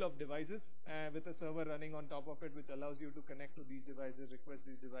a pool of devices with a server running on top of it, which allows you to connect to these devices, request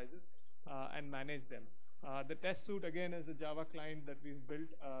these devices, and manage them. The test suite again is a Java client that we've built,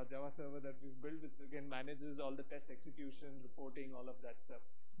 Java server that we've built, which again manages all the test execution, reporting, all of that stuff.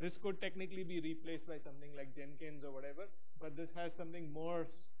 This could technically be replaced by something like Jenkins or whatever, but this has something more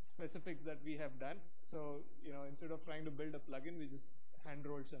specifics that we have done. So, instead of trying to build a plugin, we just hand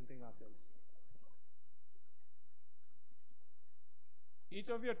rolled something ourselves. Each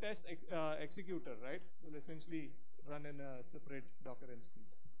of your test executor, right, will essentially run in a separate Docker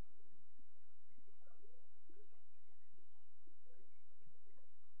instance.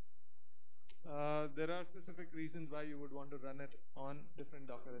 are specific reasons why you would want to run it on different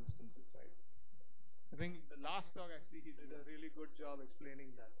Docker instances, right? I think the last talk actually he did a really good job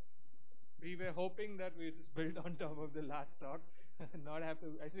explaining that. We were hoping that we just build on top of the last talk, not have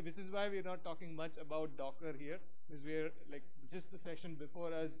to. Actually, this is why we're not talking much about Docker here, because we're like just the session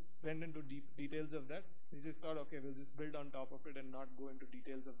before us went into deep details of that. We just thought, okay, we'll just build on top of it and not go into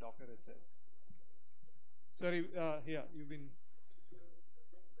details of Docker itself. Sorry, yeah, you've been.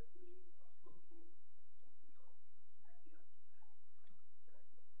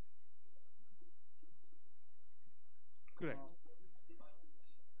 Correct.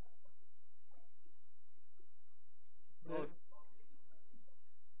 So,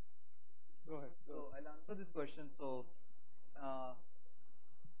 Go ahead. so I'll answer this question. So, uh,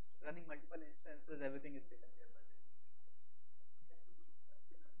 running multiple instances, everything is taken care by this.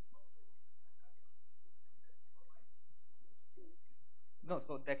 No,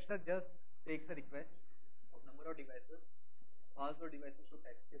 so Dexter just takes a request of number of devices, passes those devices to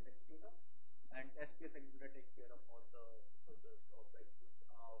test case executor, and test case executor takes care of all the process of like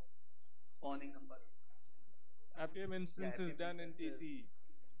spawning number. Appium instance is Appium done in instances. TCE.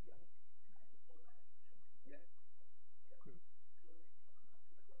 Yeah.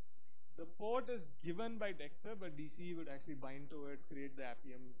 The port is given by Dexter, but DCE would actually bind to it, create the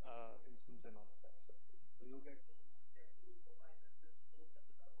Appium instance and all of that. So you get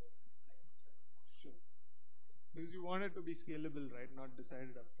Sure. Because you want it to be scalable, right? Not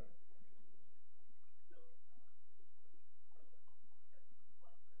decided upfront.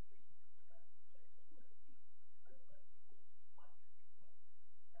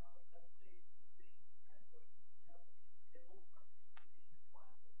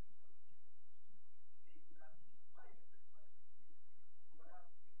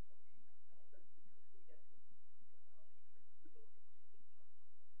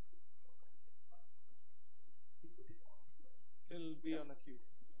 It'll be on a queue.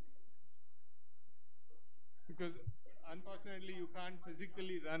 Because unfortunately, you can't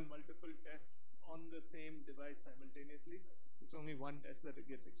physically run multiple tests on the same device simultaneously. It's only one test that it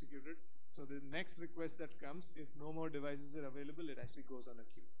gets executed. So the next request that comes, if no more devices are available, it actually goes on a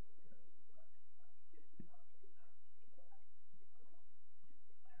queue.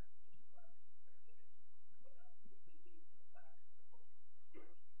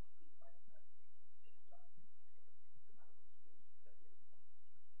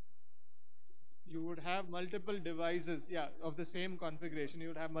 You would have multiple devices, yeah, of the same configuration. You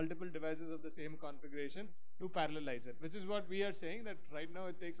would have multiple devices of the same configuration to parallelize it, which is what we are saying that right now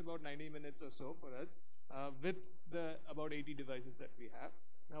it takes about 90 minutes or so for us with the about 80 devices that we have.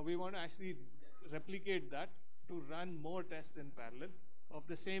 Now we want to actually replicate that to run more tests in parallel of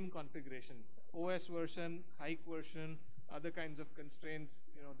the same configuration, OS version, hike version, other kinds of constraints,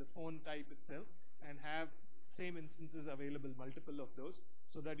 the phone type itself, and have same instances available, multiple of those,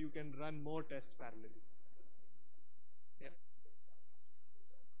 so that you can run more tests parallelly. Yeah.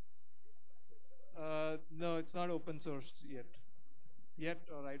 No, it's not open sourced yet. Yet,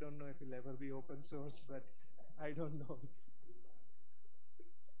 or I don't know if it'll ever be open source, but I don't know.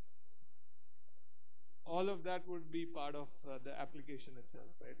 All of that would be part of the application itself,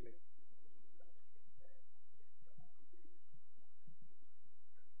 right? Like,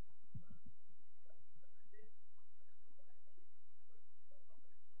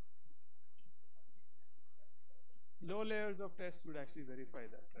 low layers of tests would actually verify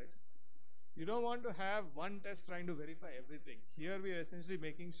that, right? You don't want to have one test trying to verify everything. Here we are essentially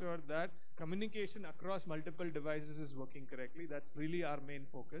making sure that communication across multiple devices is working correctly. That's really our main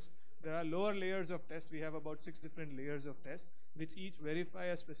focus. There are lower layers of tests. We have about 6 different layers of tests, which each verify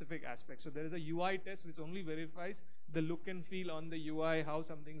a specific aspect. So there is a UI test which only verifies the look and feel on the UI, how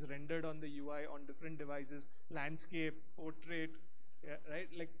something's rendered on the UI on different devices, landscape, portrait, yeah, right?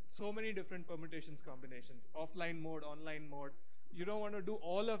 Like so many different permutations, combinations, offline mode, online mode. You don't want to do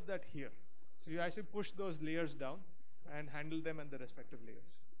all of that here. So you actually push those layers down and handle them in the respective layers.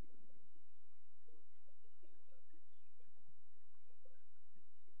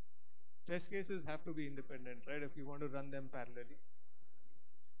 Test cases have to be independent, right? If you want to run them parallelly.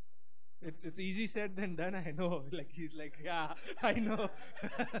 It's easy said than done, I know. Like he's like, yeah, I know.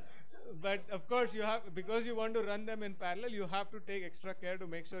 But of course you have, because you want to run them in parallel, you have to take extra care to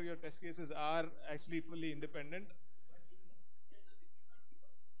make sure your test cases are actually fully independent.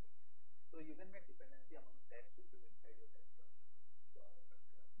 so you can make dependency among tests which is inside your test run.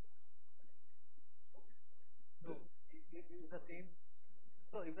 So if the same,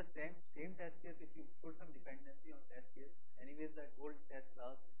 so if the same test case, if you put some dependency on test case, anyways that whole test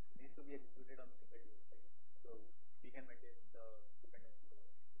class needs to be executed on a single device, right? So we can maintain the dependency.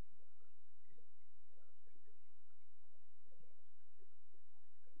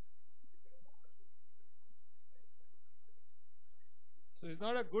 it's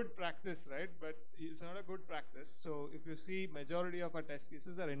not a good practice, right? But it's not a good practice. So if you see majority of our test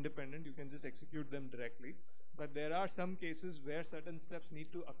cases are independent, you can just execute them directly. But there are some cases where certain steps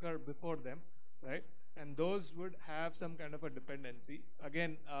need to occur before them, right? And those would have some kind of a dependency.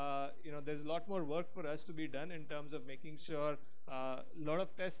 Again, there's a lot more work for us to be done in terms of making sure a lot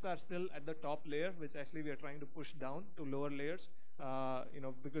of tests are still at the top layer, which actually we are trying to push down to lower layers.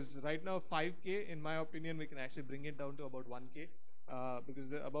 Because right now 5K, in my opinion, we can actually bring it down to about 1K.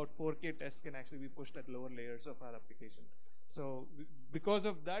 Because about 4K tests can actually be pushed at lower layers of our application. So because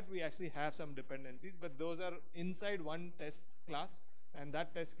of that, we actually have some dependencies, but those are inside one test class, and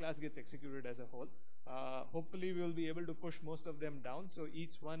that test class gets executed as a whole. Hopefully, we will be able to push most of them down, so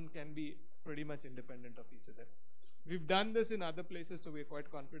each one can be pretty much independent of each other. We've done this in other places, so we're quite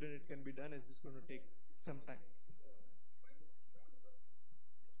confident it can be done. It's just going to take some time.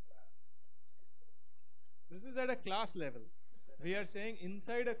 This is at a class level. We are saying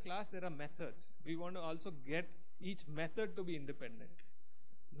inside a class there are methods. We want to also get each method to be independent.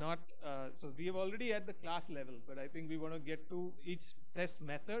 Not so we have already at the class level, but I think we want to get to each test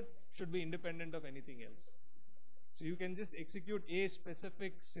method should be independent of anything else. So you can just execute a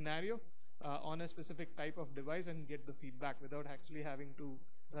specific scenario on a specific type of device and get the feedback without actually having to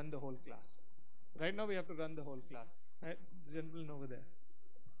run the whole class. Right now we have to run the whole class. Right? The gentleman over there.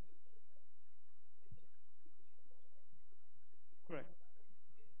 Correct.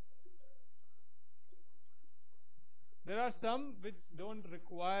 There are some which don't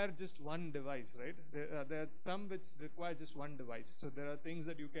require just one device, right? There are some which require just one device. So there are things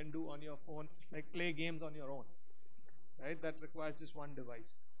that you can do on your phone, like play games on your own, right? That requires just one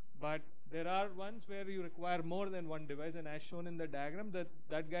device. But there are ones where you require more than one device, and as shown in the diagram,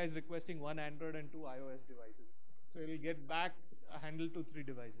 that guy is requesting one Android and two iOS devices. So it will get back a handle to 3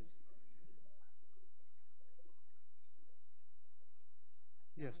 devices.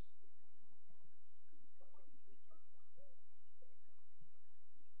 Yes.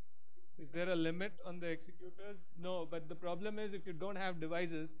 Is there a limit on the executors? No, but the problem is if you don't have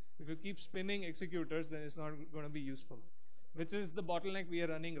devices, if you keep spinning executors, then it's not going to be useful, which is the bottleneck we are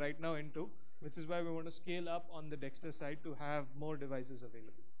running right now into, which is why we want to scale up on the Dexter side to have more devices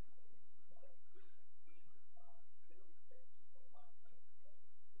available.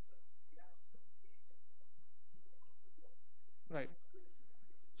 Right.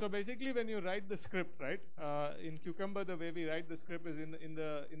 So basically, when you write the script, right, in Cucumber, the way we write the script is in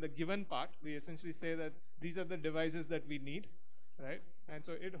the given part. We essentially say that these are the devices that we need, right? And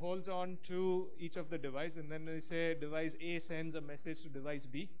so it holds on to each of the device, and then we say device A sends a message to device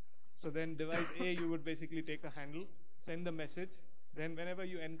B. So then device A, you would basically take a handle, send the message. Then whenever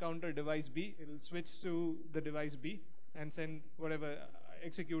you encounter device B, it will switch to the device B and send whatever,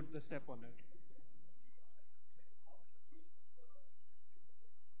 execute the step on it.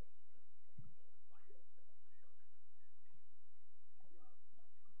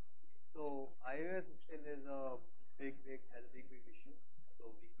 So iOS still is a big issue. So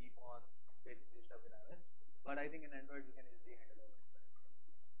we keep on facing this stuff in iOS. But I think in Android we can easily handle it.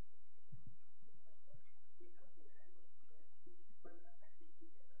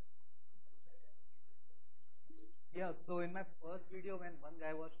 Yeah, so in my first video when one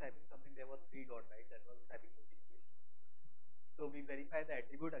guy was typing something, there was 3 dot, right? That was typing notification. So we verify the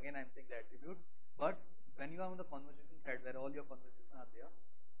attribute. Again, I'm saying the attribute. But when you are on the conversation thread where all your conversations are there,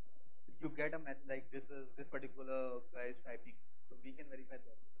 you get a message like this particular guy is typing. So we can verify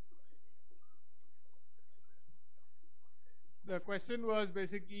that. The question was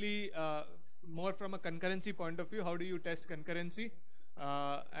basically more from a concurrency point of view. How do you test concurrency?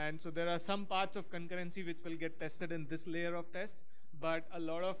 And so there are some parts of concurrency which will get tested in this layer of tests, but a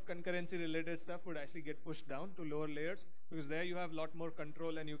lot of concurrency related stuff would actually get pushed down to lower layers, because there you have a lot more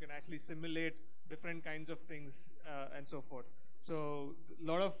control and you can actually simulate different kinds of things and so forth. So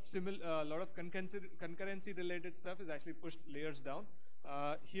a lot of concurrency related stuff is actually pushed layers down.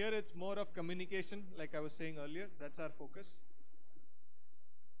 Here it's more of communication, like I was saying earlier. That's our focus.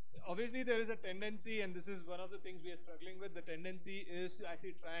 Obviously, there is a tendency, and this is one of the things we are struggling with. The tendency is to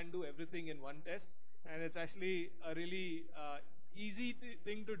actually try and do everything in one test, and it's actually a really easy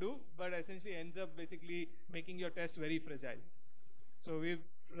thing to do, but essentially ends up basically making your test very fragile. So we're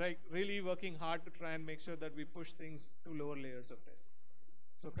really working hard to try and make sure that we push things to lower layers of tests.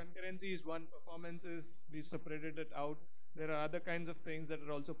 So concurrency is one, performance is, we've separated it out. There are other kinds of things that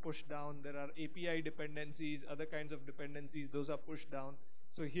are also pushed down. There are API dependencies, other kinds of dependencies, those are pushed down.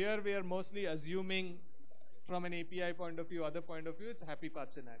 So here we are mostly assuming from an API point of view, other point of view, it's a happy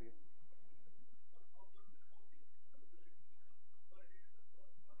path scenario.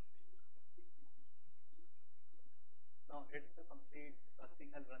 Now it's a complete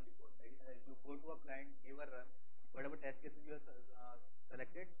whatever test cases you have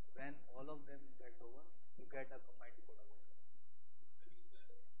selected, when all of them gets over, you get a combined report of it.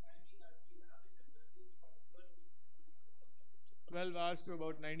 12 hours to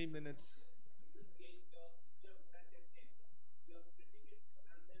about 90 minutes.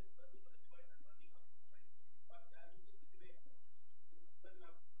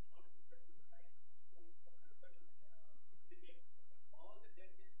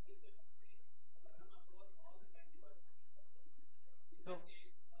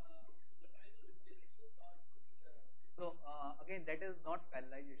 So, again, that is not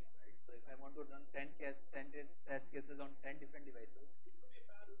parallelization, right? So if I want to run 10 test cases on 10 different devices,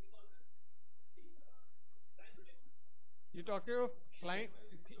 You're talking of client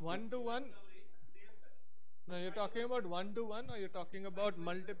one to one? No, you're talking about one to one, or you're talking about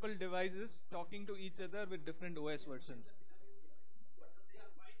multiple devices talking to each other with different OS versions?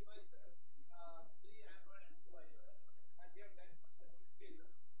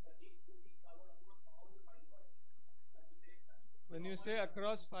 When you say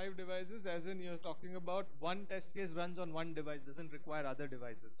across 5 devices, as in you're talking about one test case runs on one device, doesn't require other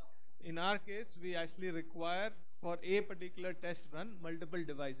devices. In our case, we actually require for a particular test run multiple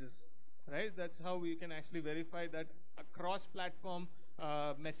devices, right? That's how we can actually verify that across platform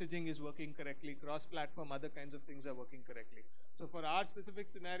messaging is working correctly, cross platform other kinds of things are working correctly. So for our specific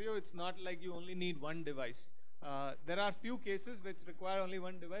scenario, it's not like you only need one device. There are few cases which require only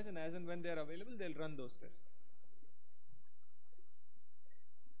one device, and as and when they're available, they'll run those tests.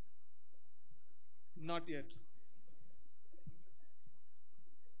 Not yet.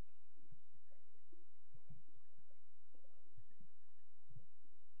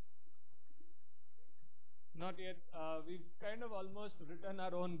 Not yet. We've kind of almost written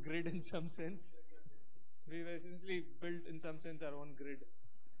our own grid in some sense. We've essentially built, in some sense, our own grid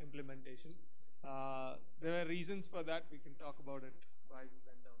implementation. There are reasons for that. We can talk about it, why we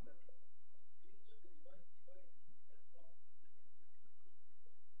went down that.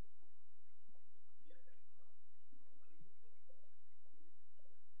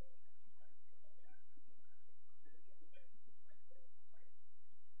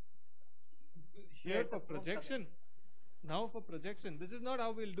 Here for projection. Now for projection. This is not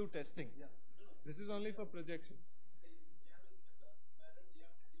how we'll do testing. yeah. This is only for projection.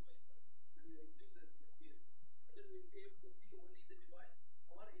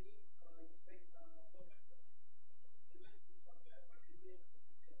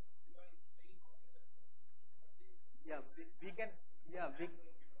 Yeah, we can, yeah,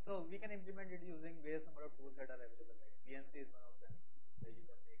 so we can implement it using various number of tools that are available. Right? VNC is one of them, where you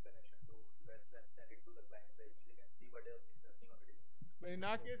can make connection to US and send it to the client, where you can see what else is happening on the device. But in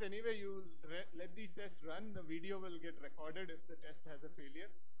our case, anyway, you let these tests run. The video will get recorded if the test has a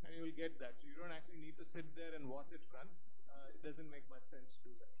failure, and you will get that. So you don't actually need to sit there and watch it run. It doesn't make much sense to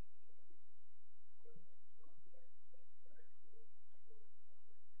do that.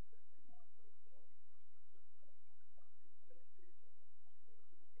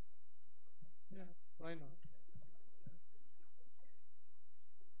 Yeah, why not?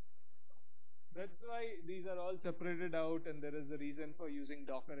 That's why these are all separated out, and there is a reason for using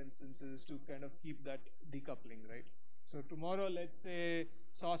Docker instances to kind of keep that decoupling, right? So tomorrow, let's say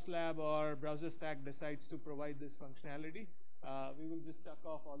Sauce Lab or Browser Stack decides to provide this functionality. We will just chuck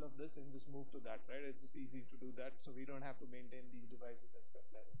off all of this and just move to that, right? It's just easy to do that, so we don't have to maintain these devices and stuff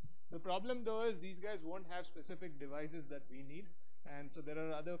like that. The problem, though, is these guys won't have specific devices that we need, and so there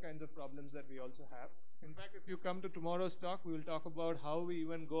are other kinds of problems that we also have. In fact, if you come to tomorrow's talk, we will talk about how we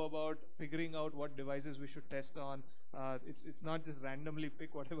even go about figuring out what devices we should test on. It's not just randomly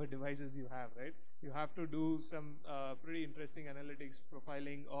pick whatever devices you have, right? You have to do some pretty interesting analytics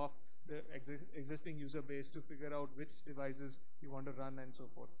profiling of the existing user base to figure out which devices you want to run and so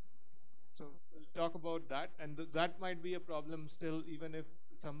forth. So we'll talk about that, and that might be a problem still, even if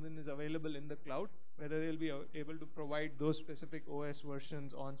someone is available in the cloud, whether they'll be able to provide those specific OS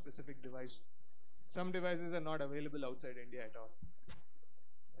versions on specific device. Some devices are not available outside India at all.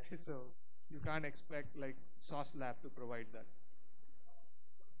 So you can't expect like Sauce Lab to provide that.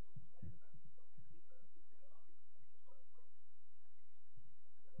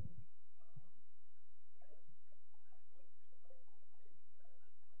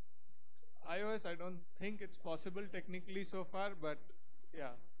 iOS, I don't think it's possible technically so far, but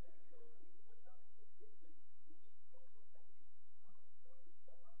yeah.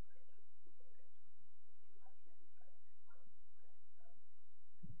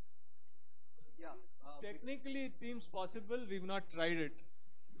 Yeah. Technically, it seems possible. We've not tried it.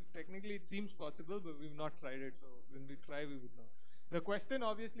 Technically, it seems possible, but we've not tried it. So when we try, we would know. The question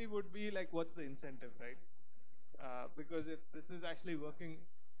obviously would be like, what's the incentive, right? because if this is actually working,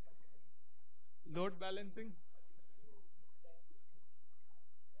 load balancing.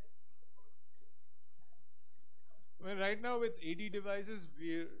 Well, right now with 80 devices,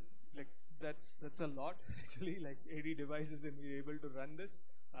 we're like that's a lot actually. Like 80 devices, and we're able to run this.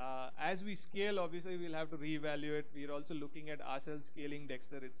 As we scale, obviously we'll have to reevaluate. We're also looking at ourselves scaling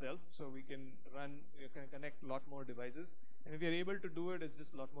Dexter itself, so we can can connect a lot more devices. And if we're able to do it, it's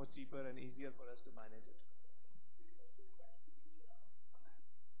just a lot more cheaper and easier for us to manage it.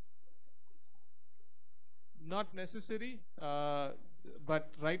 Not necessary,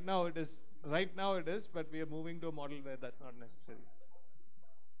 but right now it is. Right now it is, but we are moving to a model where that's not necessary.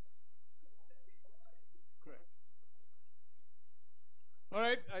 Correct. All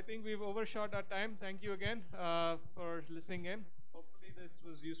right, I think we've overshot our time. Thank you again for listening in. Hopefully this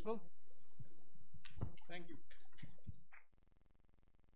was useful. Thank you.